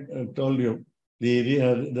think I have told you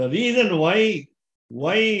the reason why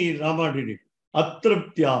Rama did it.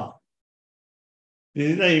 Atraptya.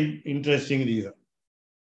 This is an interesting reason.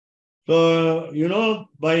 So,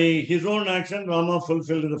 by his own action, Rama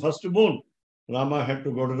fulfilled the first boon. Rama had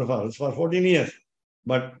to go to the forest for 14 years.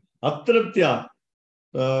 But Atraptya,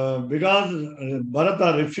 because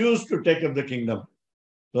Bharata refused to take up the kingdom,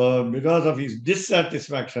 so because of his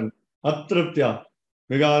dissatisfaction, Atraptya,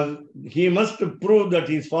 because he must prove that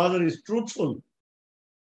his father is truthful.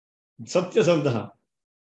 Satya Sandha.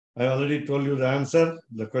 I already told you the answer.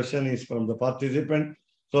 The question is from the participant.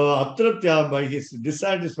 So Atraptya, by his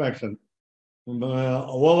dissatisfaction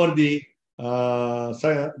over the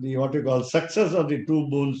what you call success of the two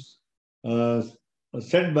boons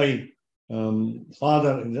said by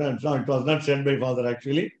father. It was not said by father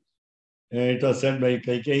actually. It was said by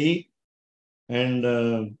Kaikeyi,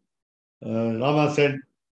 and Rama said,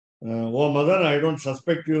 "Oh mother, I don't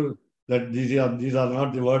suspect you that these are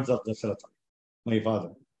not the words of Dasharatha, my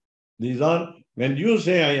father. These are, when you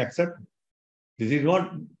say I accept, this is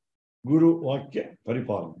what Guru Vakya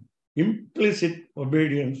Paripalam, implicit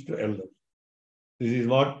obedience to elders. This is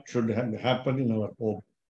what should happen in our home,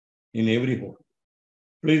 in every home.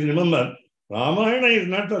 Please remember, Ramayana is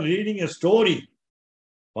not for reading a story.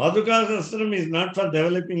 Padukasahasram is not for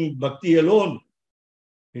developing bhakti alone.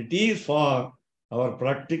 It is for our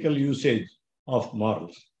practical usage of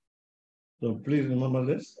morals. So please remember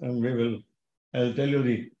this, and I'll tell you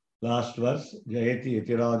the last verse. Jayati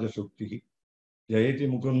Yatiraja Sukti. Jayati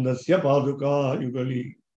Mukundasya Paduka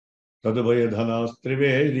Yugali. Tadubhayadhanas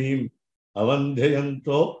Trivedim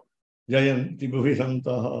Avandhayanto Jayanti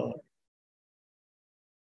Bhuvisantaha.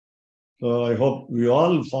 So I hope we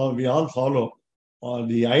all follow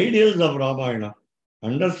the ideals of Ramayana,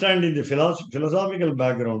 understanding the philosophical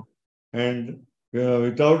background, and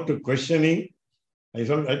without questioning I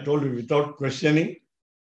told you, without questioning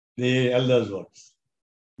the elders' words.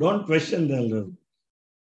 Don't question the elders.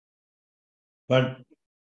 But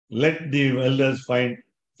let the elders find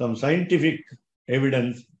some scientific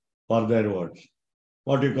evidence for their words.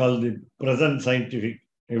 What you call the present scientific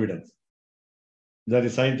evidence. There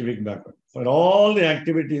is scientific background. For all the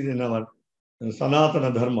activities in our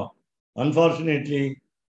Sanatana Dharma, unfortunately,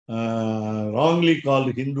 wrongly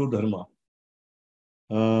called Hindu Dharma.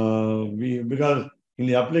 Because in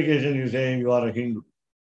the application you say you are a Hindu,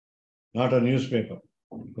 not a newspaper.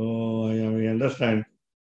 So we understand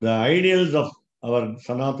the ideals of our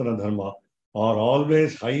Sanatana Dharma are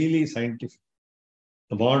always highly scientific.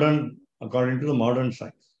 According to the modern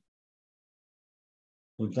science.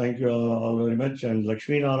 So thank you all very much. And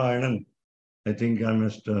Lakshminarayanan, I think I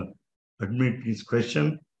must admit his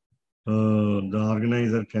question. The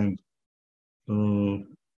organizer can.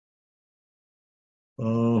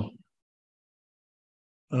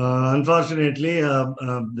 Unfortunately,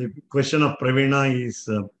 the question of Pravina is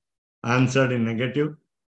answered in negative.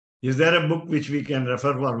 Is there a book which we can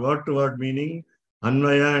refer for word-to-word meaning,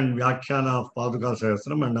 Anvaya and Vyakhyana of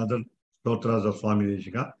Padukasahasram and other stotras of Swami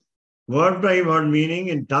Deshika? Word-by-word meaning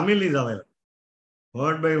in Tamil is available.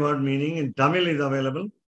 Word-by-word meaning in Tamil is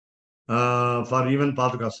available for even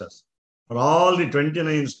Padukasahasram. For all the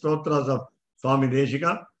 29 stotras of Swami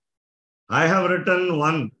Deshika, I have written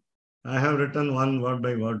one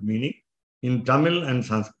word-by-word meaning in Tamil and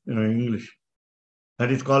English.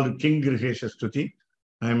 That is called King Grihesha Stuti.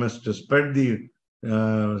 I must spread the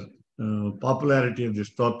popularity of the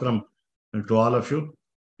stotram to all of you.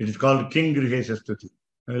 It is called King Grihesha Stuti.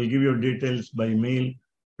 I will give you details by mail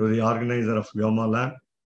to the organizer of Vyoma Lab.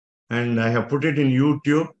 And I have put it in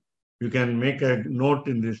YouTube. You can make a note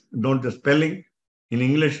in this, note the spelling in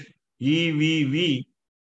English. EVVUL,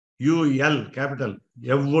 capital,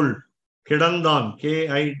 Yavul, Kidandan,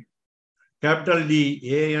 K-I, capital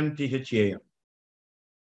D-A-N-T-H-A-M.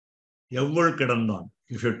 Yavul Kidandan.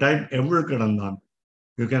 If you type Yavul Kidandan,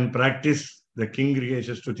 you can practice the King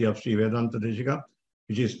Grihesha Stuti of Sri Vedantadeshika,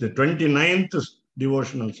 which is the 29th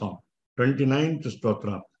devotional song, 29th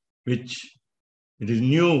stotra, which it is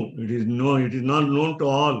new, it is not known to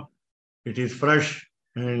all. It is fresh,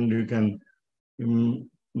 and you can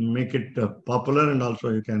make it popular, and also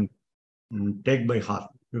you can take by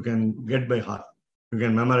heart. You can get by heart. You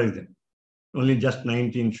can memorize them. Only just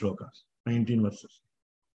 19 shlokas, 19 verses.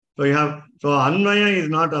 So Anvaya is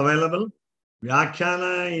not available.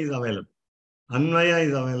 Vyakhyana is available. Anvaya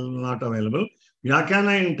is not available.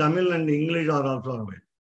 Vyakhyana in Tamil and English are also available.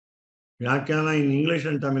 Vyakhyana in English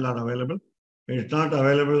and Tamil are available. It's not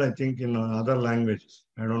available, I think, in other languages.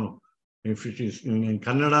 I don't know. If it is in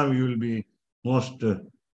Kannada, it will be most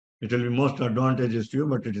advantageous to you,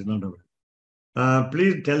 but it is not available.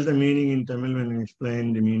 Please tell the meaning in Tamil when you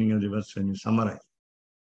explain the meaning of the verse when you summarize.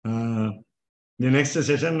 The next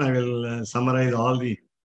session, I will summarize all the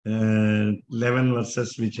 11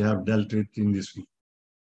 verses which I have dealt with in this week.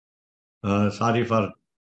 Sorry for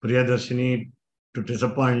Priyadarshini to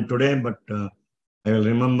disappoint today, but I will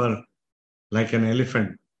remember like an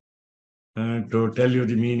elephant to tell you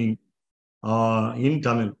the meaning in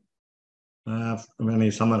Tamil when I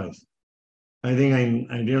summarize. I think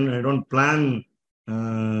I don't plan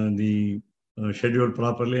the schedule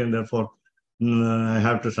properly, and therefore I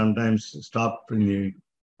have to sometimes stop in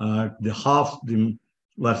the half the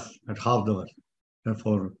verse, at half the verse.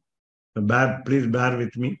 Therefore, please bear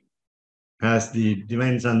with me as the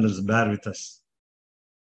divine sandals bear with us.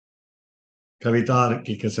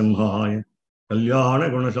 Kavitarkika Simhaya Kalyana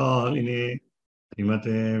Gunashaline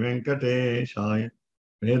Srimate Venkateshaya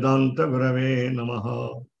Vedanta Gurave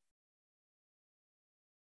Namaha.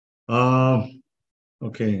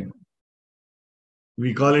 Okay.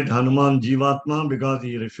 We call it Hanuman Jivatma because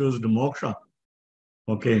he refused moksha.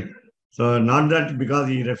 Okay. So not that because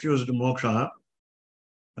he refused moksha,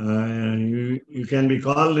 you can be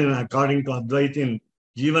called according to Advaitin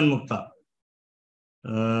Jivan Mukta.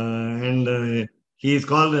 And he is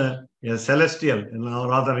called a celestial, or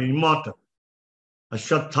rather immortal.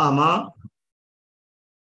 Ashwathama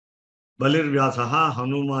Balirvyasaha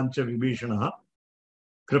Hanumancha Vibhishanaha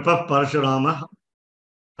Kripa Parashurama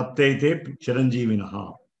Aptaite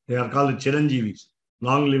Chiranjivinaha. They are called Chiranjivis,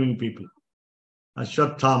 long living people.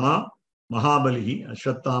 Ashwathama Mahabalihi,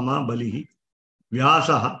 Ashwathama Balihi,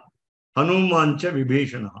 Vyasaha Hanumancha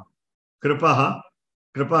Vibhishanaha. Kripa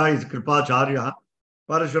is Kripacharya,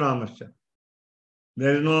 Parashuramascha.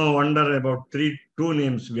 There is no wonder about two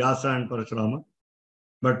names, Vyasa and Parashurama.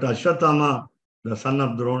 But Ashwathama, the son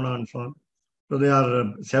of Drona and so on. So they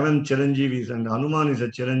are 7 Chiranjivis, and Hanuman is a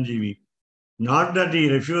Chiranjivi. Not that he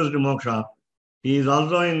refused moksha, He is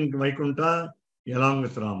also in Vaikunta along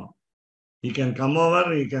with Rama. He can come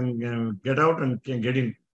over, he can get out and can get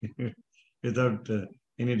in without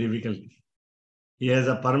any difficulty. He has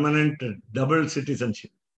a permanent double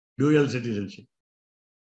citizenship, dual citizenship.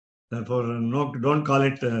 Therefore, no, don't call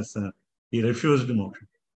it as he refused moksha.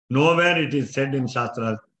 Nowhere it is said in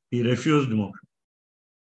Shastras, he refused moksha.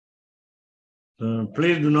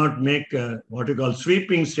 Please do not make what you call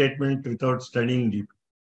sweeping statement without studying deep.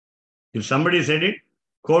 If somebody said it,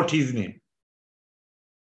 quote his name.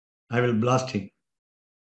 I will blast him.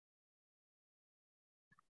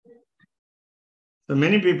 So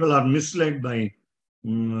many people are misled by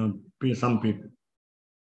some people.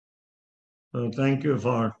 So thank you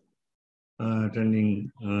for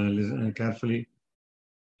attending carefully.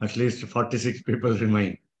 At least 46 people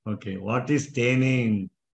remain. Okay, what is Tene?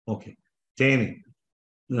 Okay, Tene.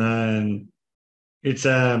 It's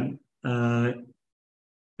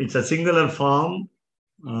a singular form,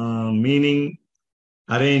 meaning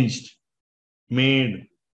arranged, made,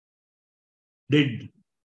 did.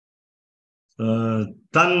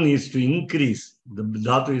 Tan is to increase. The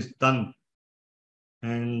dhatu is tan.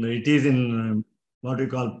 And it is in what we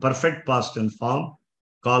call perfect past tense form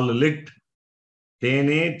called lit.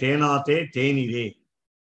 Tene, tenate, tenire.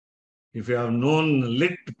 If you have known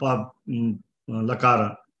lit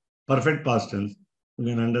lakara, perfect past tense, you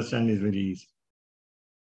can understand is very easy.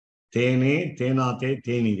 Tene, tenate,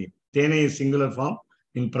 tenire. Tene is singular form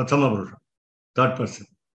in prathama purusha, third person.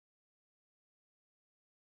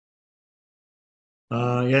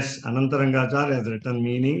 Yes, Anantarangacharya has written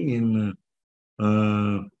meaning in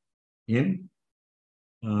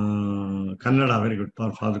Kannada. Very good.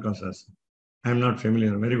 For Padukasahasram. I am not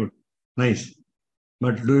familiar. Very good. Nice.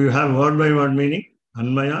 But do you have word by word meaning?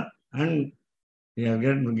 Anmaya and you have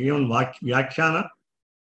given Vyakhyana.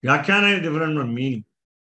 Vyakhyana is different from meaning.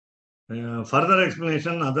 Further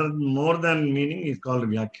explanation, more than meaning, is called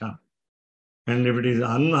Vyakhyana. And if it is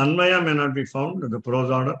Anmaya, may not be found, the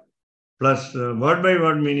prose order. Plus word by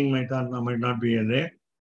word meaning might not be there.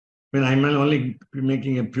 I mean, I'm only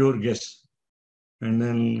making a pure guess. And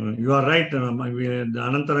then you are right. The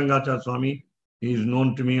Anantarangacharya Swami is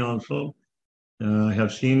known to me also. I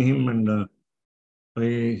have seen him and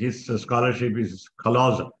his scholarship is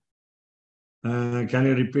colossal. Can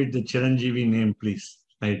you repeat the Chiranjeevi name, please?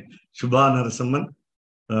 Right. Shubha Narasimhan,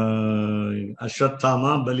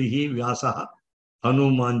 Ashwathama, Balihi, Vyasaha,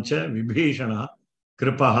 Hanumancha, Vibhishana,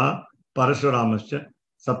 Kripaha, Parashuramascha,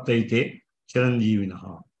 Saptaite,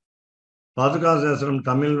 Chiranjeevinaha. Padukasahasram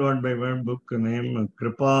Tamil word by word book name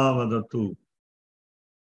Kripa Vadatu.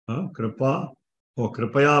 Kripaya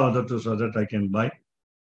Vadatu, so that I can buy.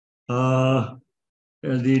 The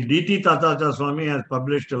D.T. Tatacharya Swami has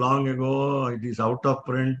published long ago. It is out of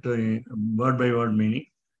print, word by word meaning.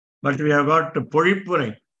 But we have got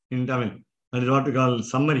Podipurai in Tamil. That is what we call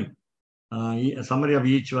summary. A summary of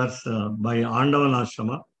each verse by Andavan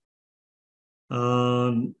Ashrama.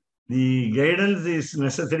 The guidance is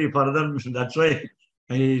necessary further. That's why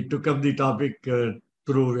I took up the topic through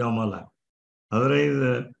Vyoma.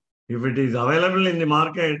 Otherwise, if it is available in the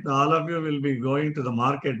market, all of you will be going to the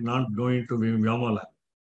market, not going to Vyoma.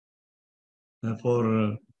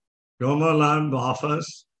 Therefore, Vyoma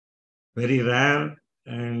offers very rare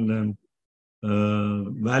and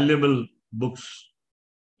valuable books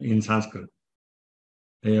in Sanskrit.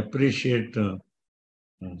 I appreciate. So,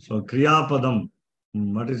 Kriya Padam.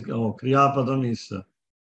 What is Kriya Padam is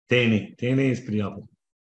Tene. Tene is Kriya Padam.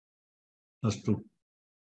 That's true.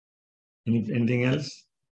 Anything else?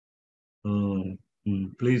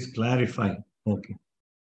 Please clarify. Okay.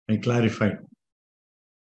 I clarified.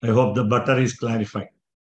 I hope the butter is clarified.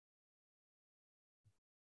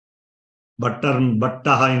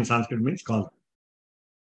 Battaha in Sanskrit means called.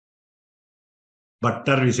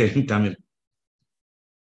 Bhattar we say in Tamil.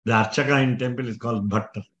 The Archaka in temple is called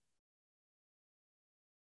Bhattar.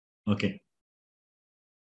 Okay.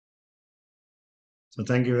 So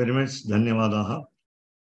thank you very much. Dhanyavadaha.